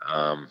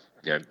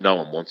 No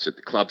one wants it.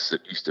 The clubs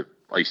that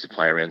I used to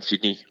play around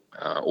Sydney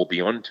or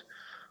beyond,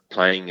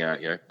 playing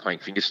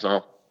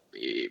fingerstyle.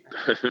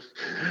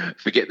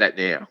 Forget that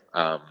now.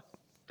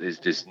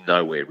 There's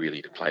nowhere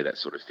really to play that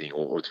sort of thing,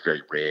 or it's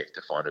very rare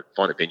to find a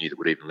venue that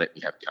would even let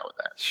me have a go at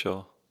that.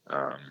 Sure.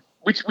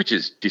 Which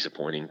is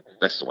disappointing.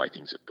 That's the way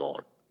things have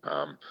gone.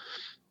 I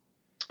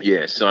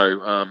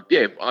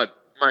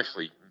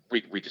mostly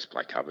we just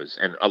play covers,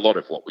 and a lot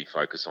of what we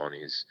focus on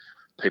is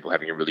people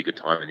having a really good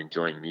time and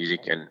enjoying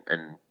music, and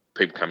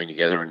people coming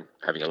together and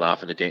having a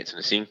laugh and a dance and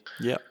a sing.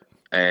 Yeah.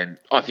 And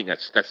I think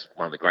that's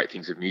one of the great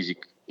things of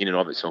music in and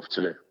of itself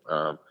too.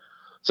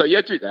 So yeah,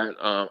 I do that.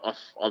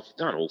 I've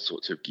done all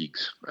sorts of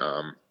gigs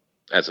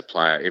as a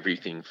player,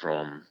 everything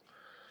from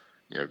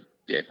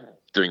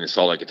doing the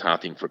solo guitar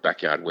thing for a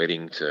backyard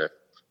wedding to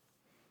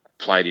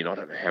played in I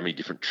don't know how many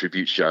different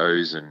tribute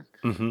shows and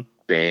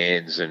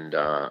bands and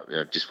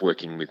just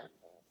working with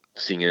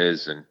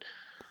singers, and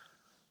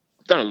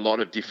done a lot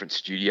of different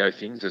studio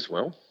things as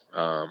well.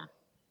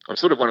 I'm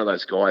sort of one of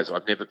those guys.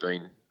 I've never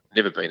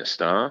been a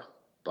star,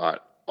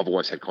 but I've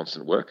always had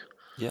constant work.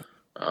 Yeah.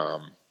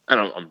 And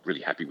I'm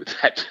really happy with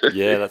that.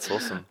 Yeah, that's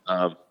awesome.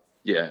 And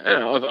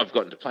I've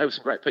gotten to play with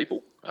some great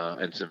people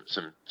and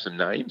some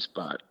names,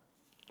 but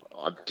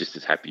I'm just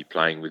as happy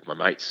playing with my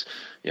mates,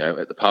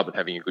 at the pub and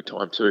having a good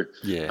time too.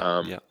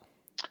 Yeah.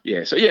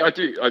 So yeah, I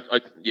do.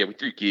 We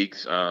do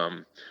gigs,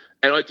 and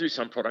I do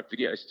some product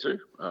videos too.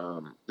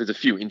 There's a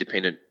few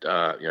independent,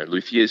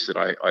 luthiers that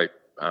I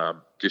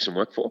do some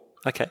work for.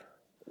 Okay.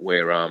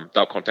 Where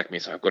they'll contact me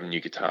and say, I've got a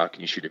new guitar. Can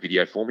you shoot a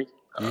video for me?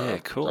 Yeah,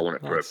 cool. I want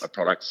it nice. for a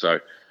product. So,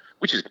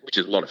 which is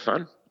a lot of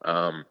fun.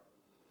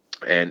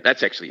 And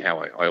that's actually how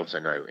I also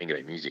know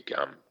Engadine Music.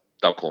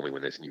 They'll call me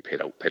when there's new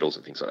pedals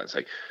and things like that.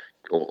 And say,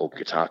 or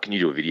guitar, can you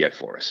do a video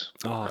for us?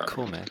 Oh,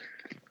 cool, man.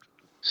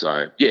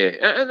 So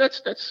yeah, and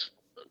that's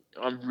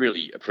I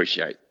really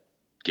appreciate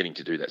getting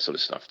to do that sort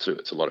of stuff too.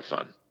 It's a lot of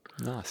fun.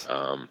 Nice.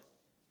 So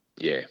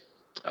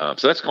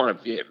that's kind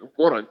of a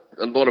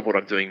lot of what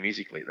I'm doing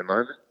musically at the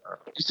moment. I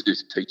used to do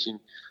some teaching,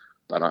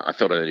 but I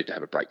felt I needed to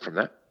have a break from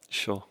that.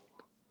 Sure.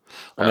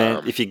 I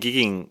mean, if you're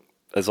gigging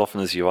as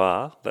often as you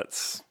are,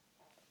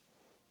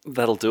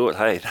 that'll do it.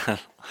 Hey,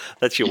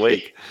 that's your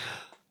week.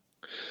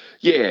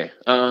 Yeah.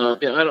 And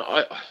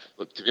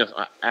look, to be honest,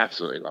 I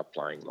absolutely love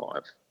playing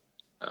live.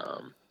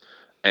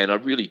 And I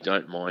really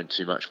don't mind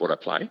too much what I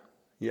play.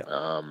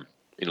 Yeah.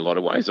 In a lot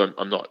of ways,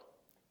 I'm not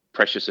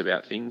precious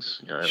about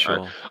things.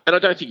 Sure. And I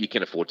don't think you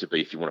can afford to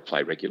be if you want to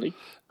play regularly.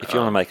 If you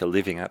want to make a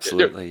living,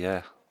 absolutely,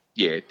 yeah.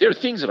 Yeah, there are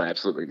things that I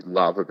absolutely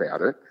love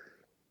about it,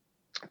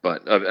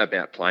 but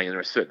about playing, and there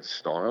are certain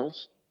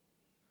styles.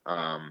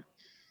 I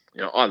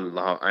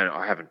love, and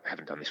I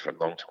haven't done this for a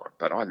long time,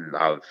 but I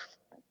love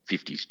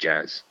 50s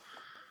jazz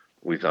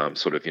with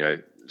sort of,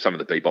 some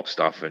of the bebop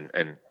stuff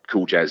and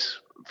cool jazz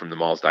from the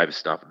Miles Davis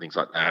stuff and things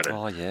like that. And,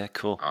 oh, yeah,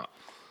 cool.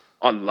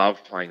 I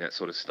love playing that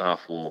sort of stuff,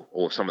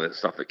 or some of the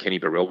stuff that Kenny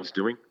Burrell was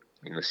doing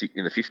in the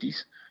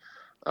 50s.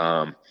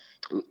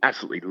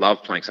 Absolutely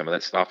love playing some of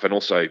that stuff, and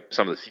also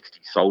some of the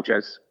 60s soul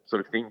jazz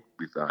sort of thing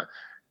with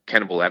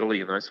Cannibal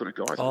Adderley and those sort of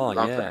guys. Oh, I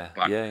love yeah. that.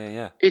 But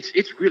yeah.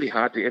 It's really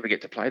hard to ever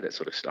get to play that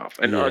sort of stuff,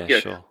 and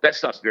sure. That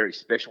stuff's very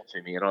special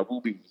to me, and I will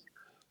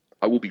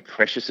be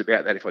precious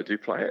about that if I do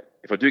play it.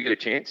 If I do get a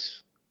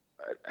chance,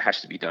 it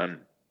has to be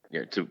done,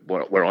 to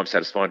where I'm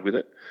satisfied with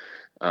it.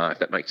 If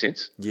that makes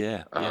sense.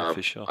 Yeah,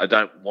 for sure. I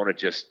don't want to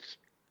just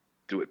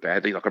do it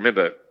badly. Like I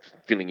remember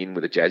filling in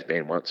with a jazz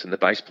band once, and the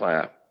bass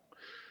player,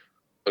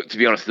 to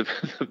be honest,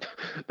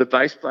 the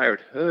bass player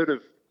had heard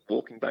of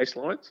walking bass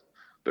lines,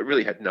 but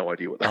really had no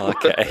idea what they were.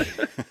 Okay.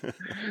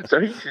 So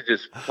he used to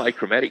just play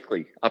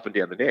chromatically up and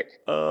down the neck.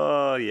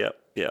 Oh, yeah.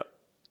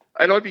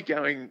 And I'd be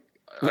going,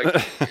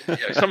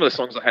 some of the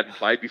songs I hadn't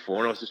played before,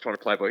 and I was just trying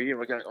to play by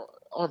ear, and I'm going,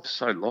 I'm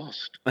so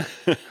lost.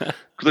 Because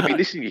I've been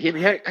listening to him.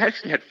 He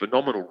actually had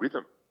phenomenal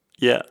rhythm.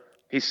 Yeah.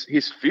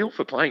 His feel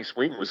for playing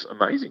swing was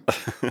amazing.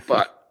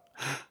 But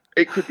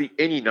it could be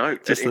any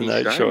note just at any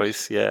the note stage.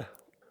 choice, yeah.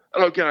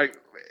 And I'll go,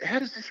 how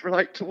does this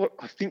relate to what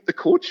I think the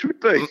chord should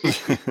be?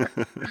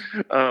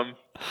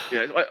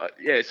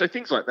 So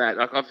things like that.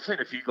 Like I've seen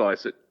a few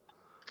guys that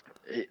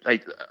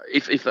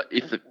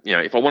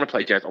if I want to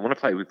play jazz, I want to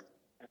play with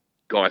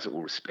guys that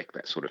will respect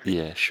that sort of thing.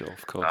 Yeah, sure,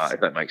 of course. If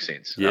that makes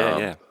sense.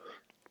 Yeah.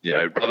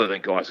 Rather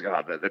than guys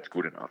go, that's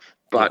good enough.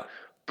 But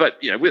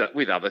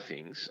with other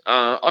things,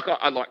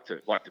 I like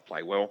to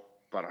play well,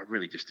 but I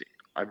really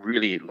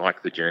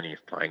like the journey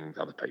of playing with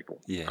other people.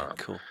 Yeah,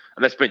 cool.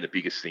 And that's been the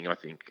biggest thing, I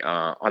think.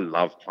 I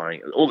love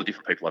playing all the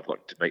different people I've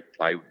got to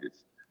play with.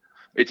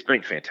 It's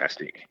been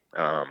fantastic,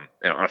 and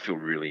I feel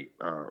really,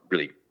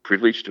 really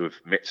privileged to have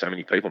met so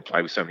many people and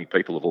play with so many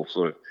people of all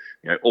sort of,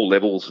 all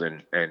levels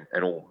and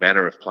all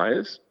manner of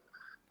players.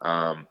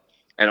 And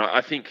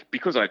I think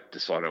because I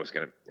decided I was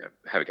going to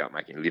have a go at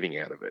making a living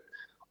out of it,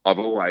 I've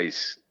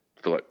always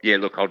thought, yeah,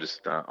 look, I'll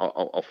just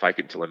I'll fake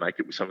it until I make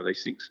it with some of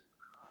these things.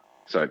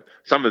 So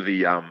some of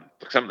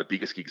the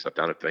biggest gigs I've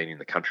done have been in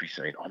the country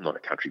scene. I'm not a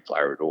country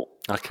player at all.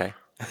 Okay.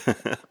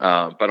 But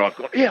I've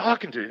got, I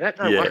can do that.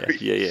 No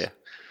worries. Yeah.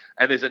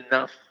 And there's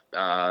enough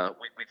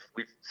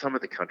with some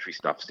of the country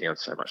stuff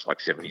sounds so much like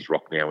 70s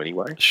rock now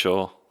anyway.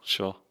 Sure.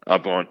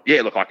 I've gone,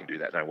 yeah, look, I can do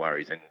that. No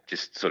worries. And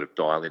just sort of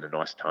dial in a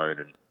nice tone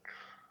and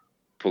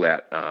pull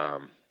out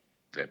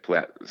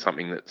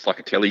something that's like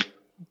a telly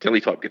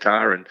type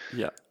guitar and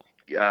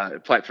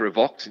play it through a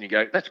Vox, and you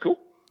go, that's cool.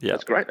 Yeah,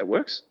 that's great. That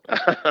works.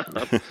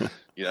 And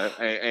you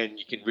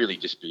can really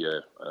just be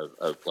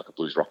like a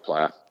blues rock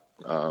player,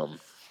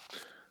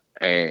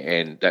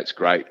 and that's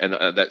great. And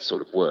that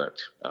sort of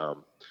worked. I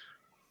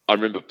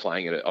remember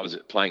I was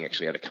playing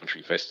actually at a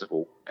country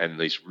festival, and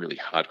these really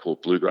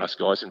hardcore bluegrass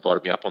guys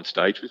invited me up on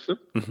stage with them,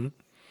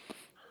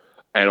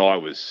 and I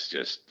was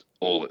just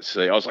all at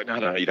sea. I was like,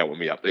 no, you don't want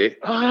me up there.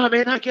 Oh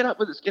man, no, get up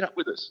with us.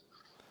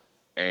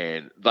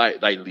 And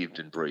they lived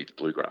and breathed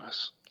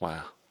bluegrass.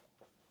 Wow.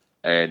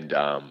 And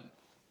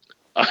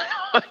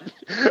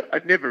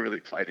I'd never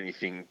really played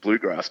anything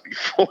bluegrass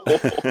before.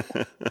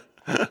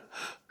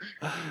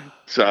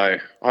 So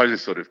I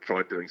just sort of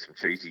tried doing some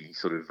cheesy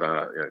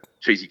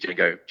cheesy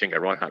Django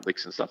Reinhardt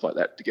licks and stuff like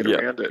that to get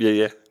around it.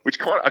 Yeah. Which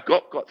I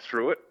got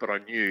through it, but I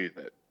knew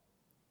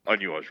I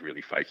was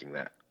really faking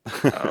that.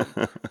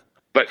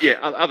 But yeah,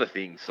 other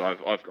things. So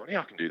I've gone,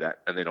 I can do that.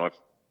 And then I've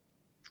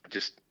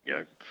just,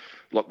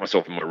 locked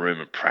myself in my room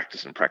and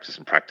practice so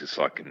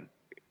I can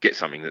get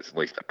something that's at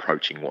least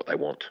approaching what they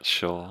want.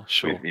 Sure.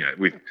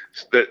 With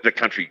the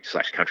country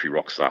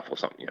rock stuff or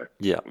something,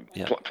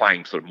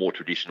 playing sort of more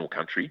traditional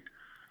country.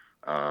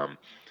 I've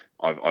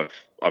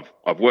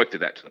worked at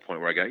that to the point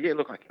where I go, yeah,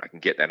 look, I can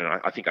get that,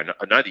 and I think I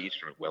know the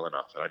instrument well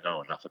enough, and I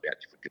know enough about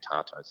different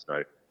guitar tones to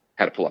know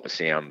how to pull up a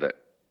sound that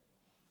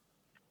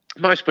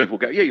most people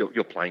go, yeah,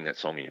 you're playing that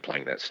song and you're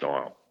playing that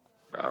style.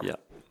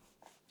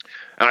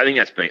 And I think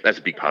that's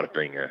a big part of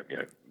being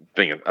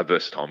a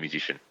versatile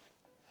musician.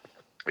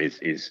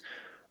 Is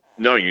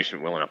knowing your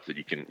instrument well enough that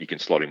you can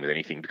slot in with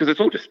anything, because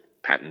it's all just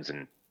patterns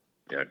and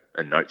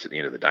and notes at the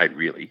end of the day,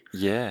 really.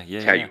 Yeah.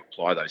 It's how you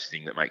apply those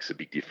things that makes a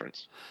big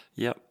difference.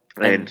 Yep.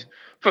 And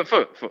for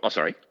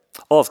sorry.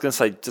 I was going to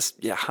say,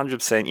 just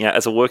 100%. Yeah,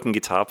 as a working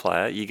guitar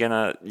player, you're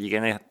gonna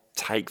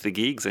take the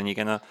gigs and you're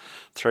gonna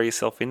throw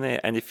yourself in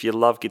there. And if you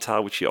love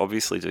guitar, which you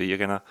obviously do, you're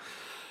gonna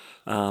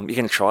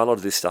try a lot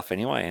of this stuff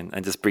anyway,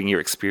 and just bring your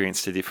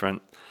experience to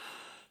different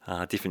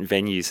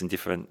venues and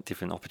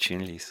different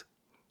opportunities.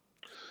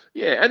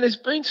 Yeah, and there's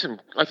been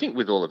I think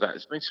with all of that,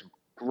 there's been some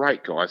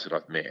great guys that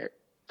I've met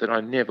that I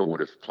never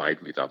would have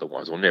played with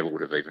otherwise, or never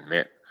would have even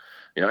met.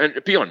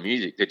 And beyond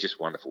music, they're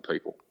just wonderful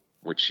people,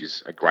 which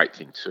is a great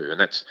thing too. And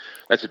that's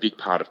a big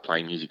part of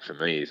playing music for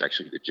me, is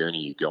actually the journey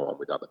you go on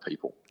with other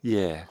people.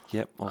 Yeah,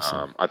 yep,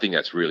 awesome. I think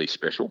that's really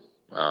special.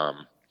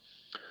 And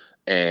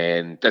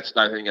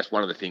I think that's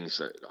one of the things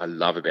that I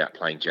love about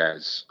playing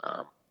jazz,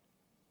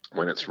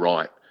 when it's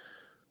right,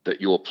 that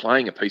you're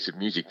playing a piece of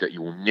music that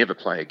you will never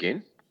play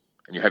again,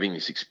 and you're having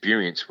this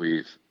experience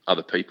with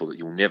other people that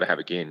you'll never have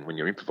again when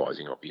you're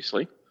improvising,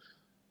 obviously.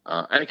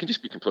 And it can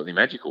just be completely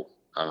magical,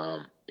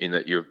 in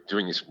that you're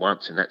doing this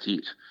once and that's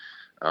it.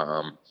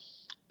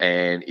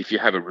 And if you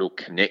have a real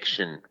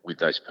connection with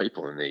those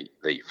people and the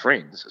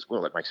friends as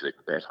well, that makes it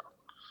even better.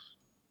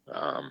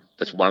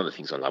 That's one of the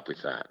things I love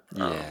with that.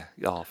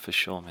 For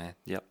sure, man.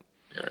 Yep.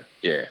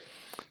 Yeah.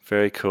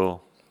 Very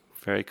cool.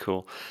 Very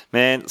cool.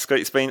 Man, Scott,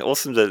 it's been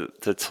awesome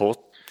to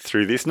talk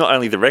through this. Not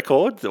only the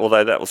record,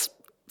 although that was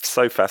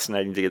so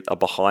fascinating to get a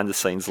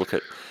behind-the-scenes look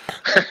at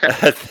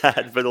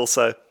that, but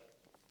also,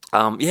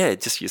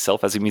 just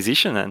yourself as a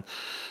musician, and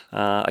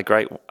a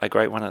great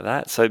one at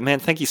that. So, man,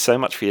 thank you so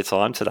much for your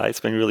time today. It's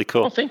been really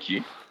cool. Oh, thank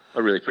you. I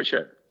really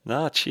appreciate it.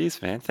 No, cheers,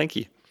 man. Thank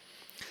you.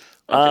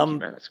 Thank you,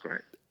 man. That's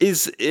great.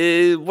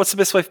 What's the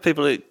best way for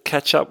people to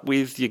catch up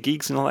with your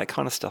gigs and all that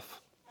kind of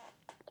stuff?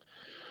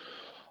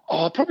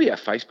 Oh, probably our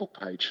Facebook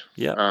page.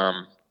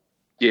 Yeah.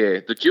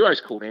 The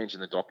duo's called Ange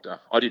and the Doctor.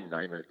 I didn't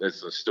name it.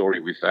 There's a story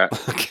with that.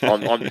 Okay.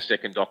 I'm the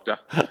second Doctor.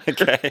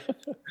 Okay.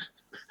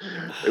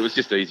 It was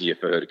just easier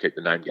for her to keep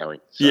the name going.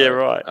 So, yeah,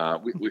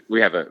 right.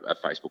 We have a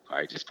Facebook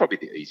page. It's probably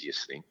the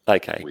easiest thing.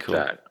 Okay, with cool.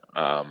 That.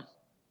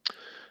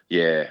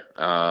 Yeah.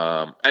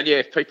 And yeah,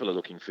 if people are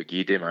looking for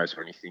gear demos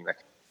or anything, they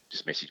can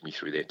just message me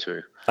through there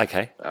too.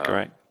 Okay,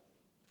 great.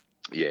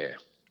 Yeah.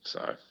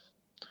 So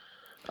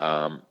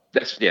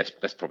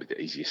that's probably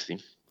the easiest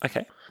thing.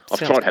 Okay. I've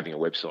tried having a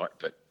website,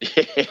 but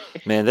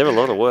man, they're a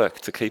lot of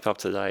work to keep up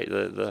to date.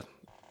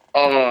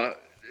 Oh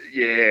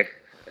yeah,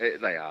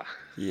 they are.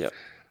 Yeah.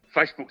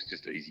 Facebook's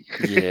just easy.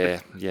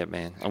 yeah,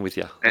 man. I'm with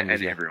you. And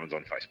everyone's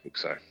on Facebook,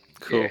 so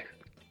cool. Yeah.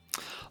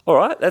 All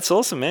right, that's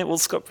awesome, man. Well,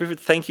 Scott Bruford,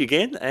 thank you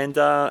again, and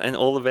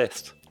all the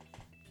best.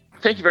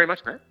 Thank you very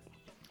much, man.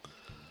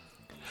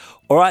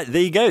 All right,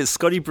 there you go,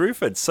 Scotty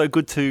Bruford. So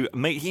good to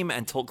meet him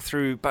and talk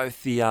through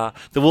both the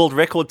world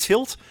record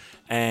tilt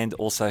and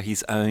also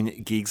his own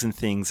gigs and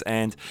things.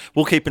 And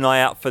we'll keep an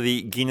eye out for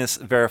the Guinness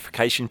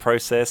verification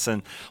process.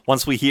 And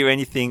once we hear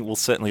anything, we'll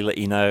certainly let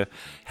you know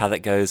how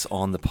that goes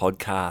on the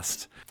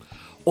podcast.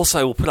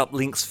 Also, we'll put up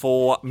links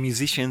for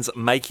Musicians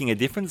Making a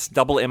Difference,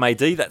 Double MAD.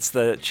 That's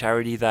the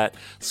charity that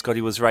Scotty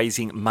was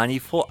raising money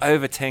for,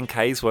 over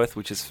 10K's worth,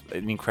 which is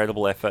an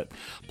incredible effort,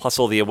 plus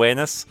all the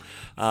awareness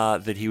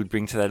that he would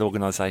bring to that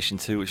organisation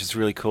too, which is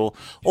really cool.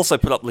 Also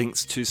put up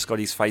links to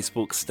Scotty's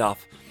Facebook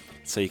stuff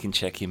so you can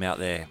check him out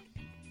there.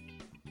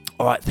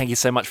 All right, thank you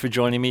so much for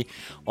joining me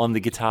on the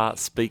Guitar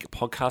Speak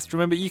podcast.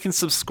 Remember, you can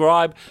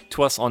subscribe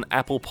to us on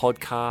Apple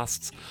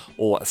Podcasts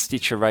or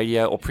Stitcher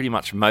Radio or pretty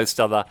much most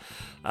other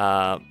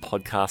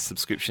podcast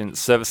subscription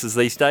services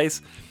these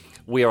days.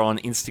 We are on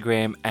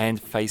Instagram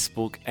and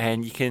Facebook,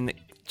 and you can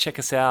check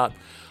us out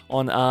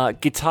on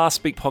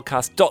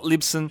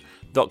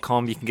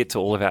guitarspeakpodcast.libsyn.com. You can get to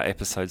all of our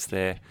episodes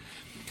there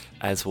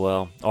as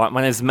well. All right,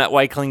 my name is Matt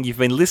Wakeling. You've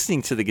been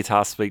listening to the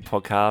Guitar Speak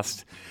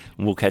podcast,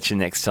 and we'll catch you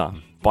next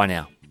time. Bye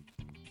now.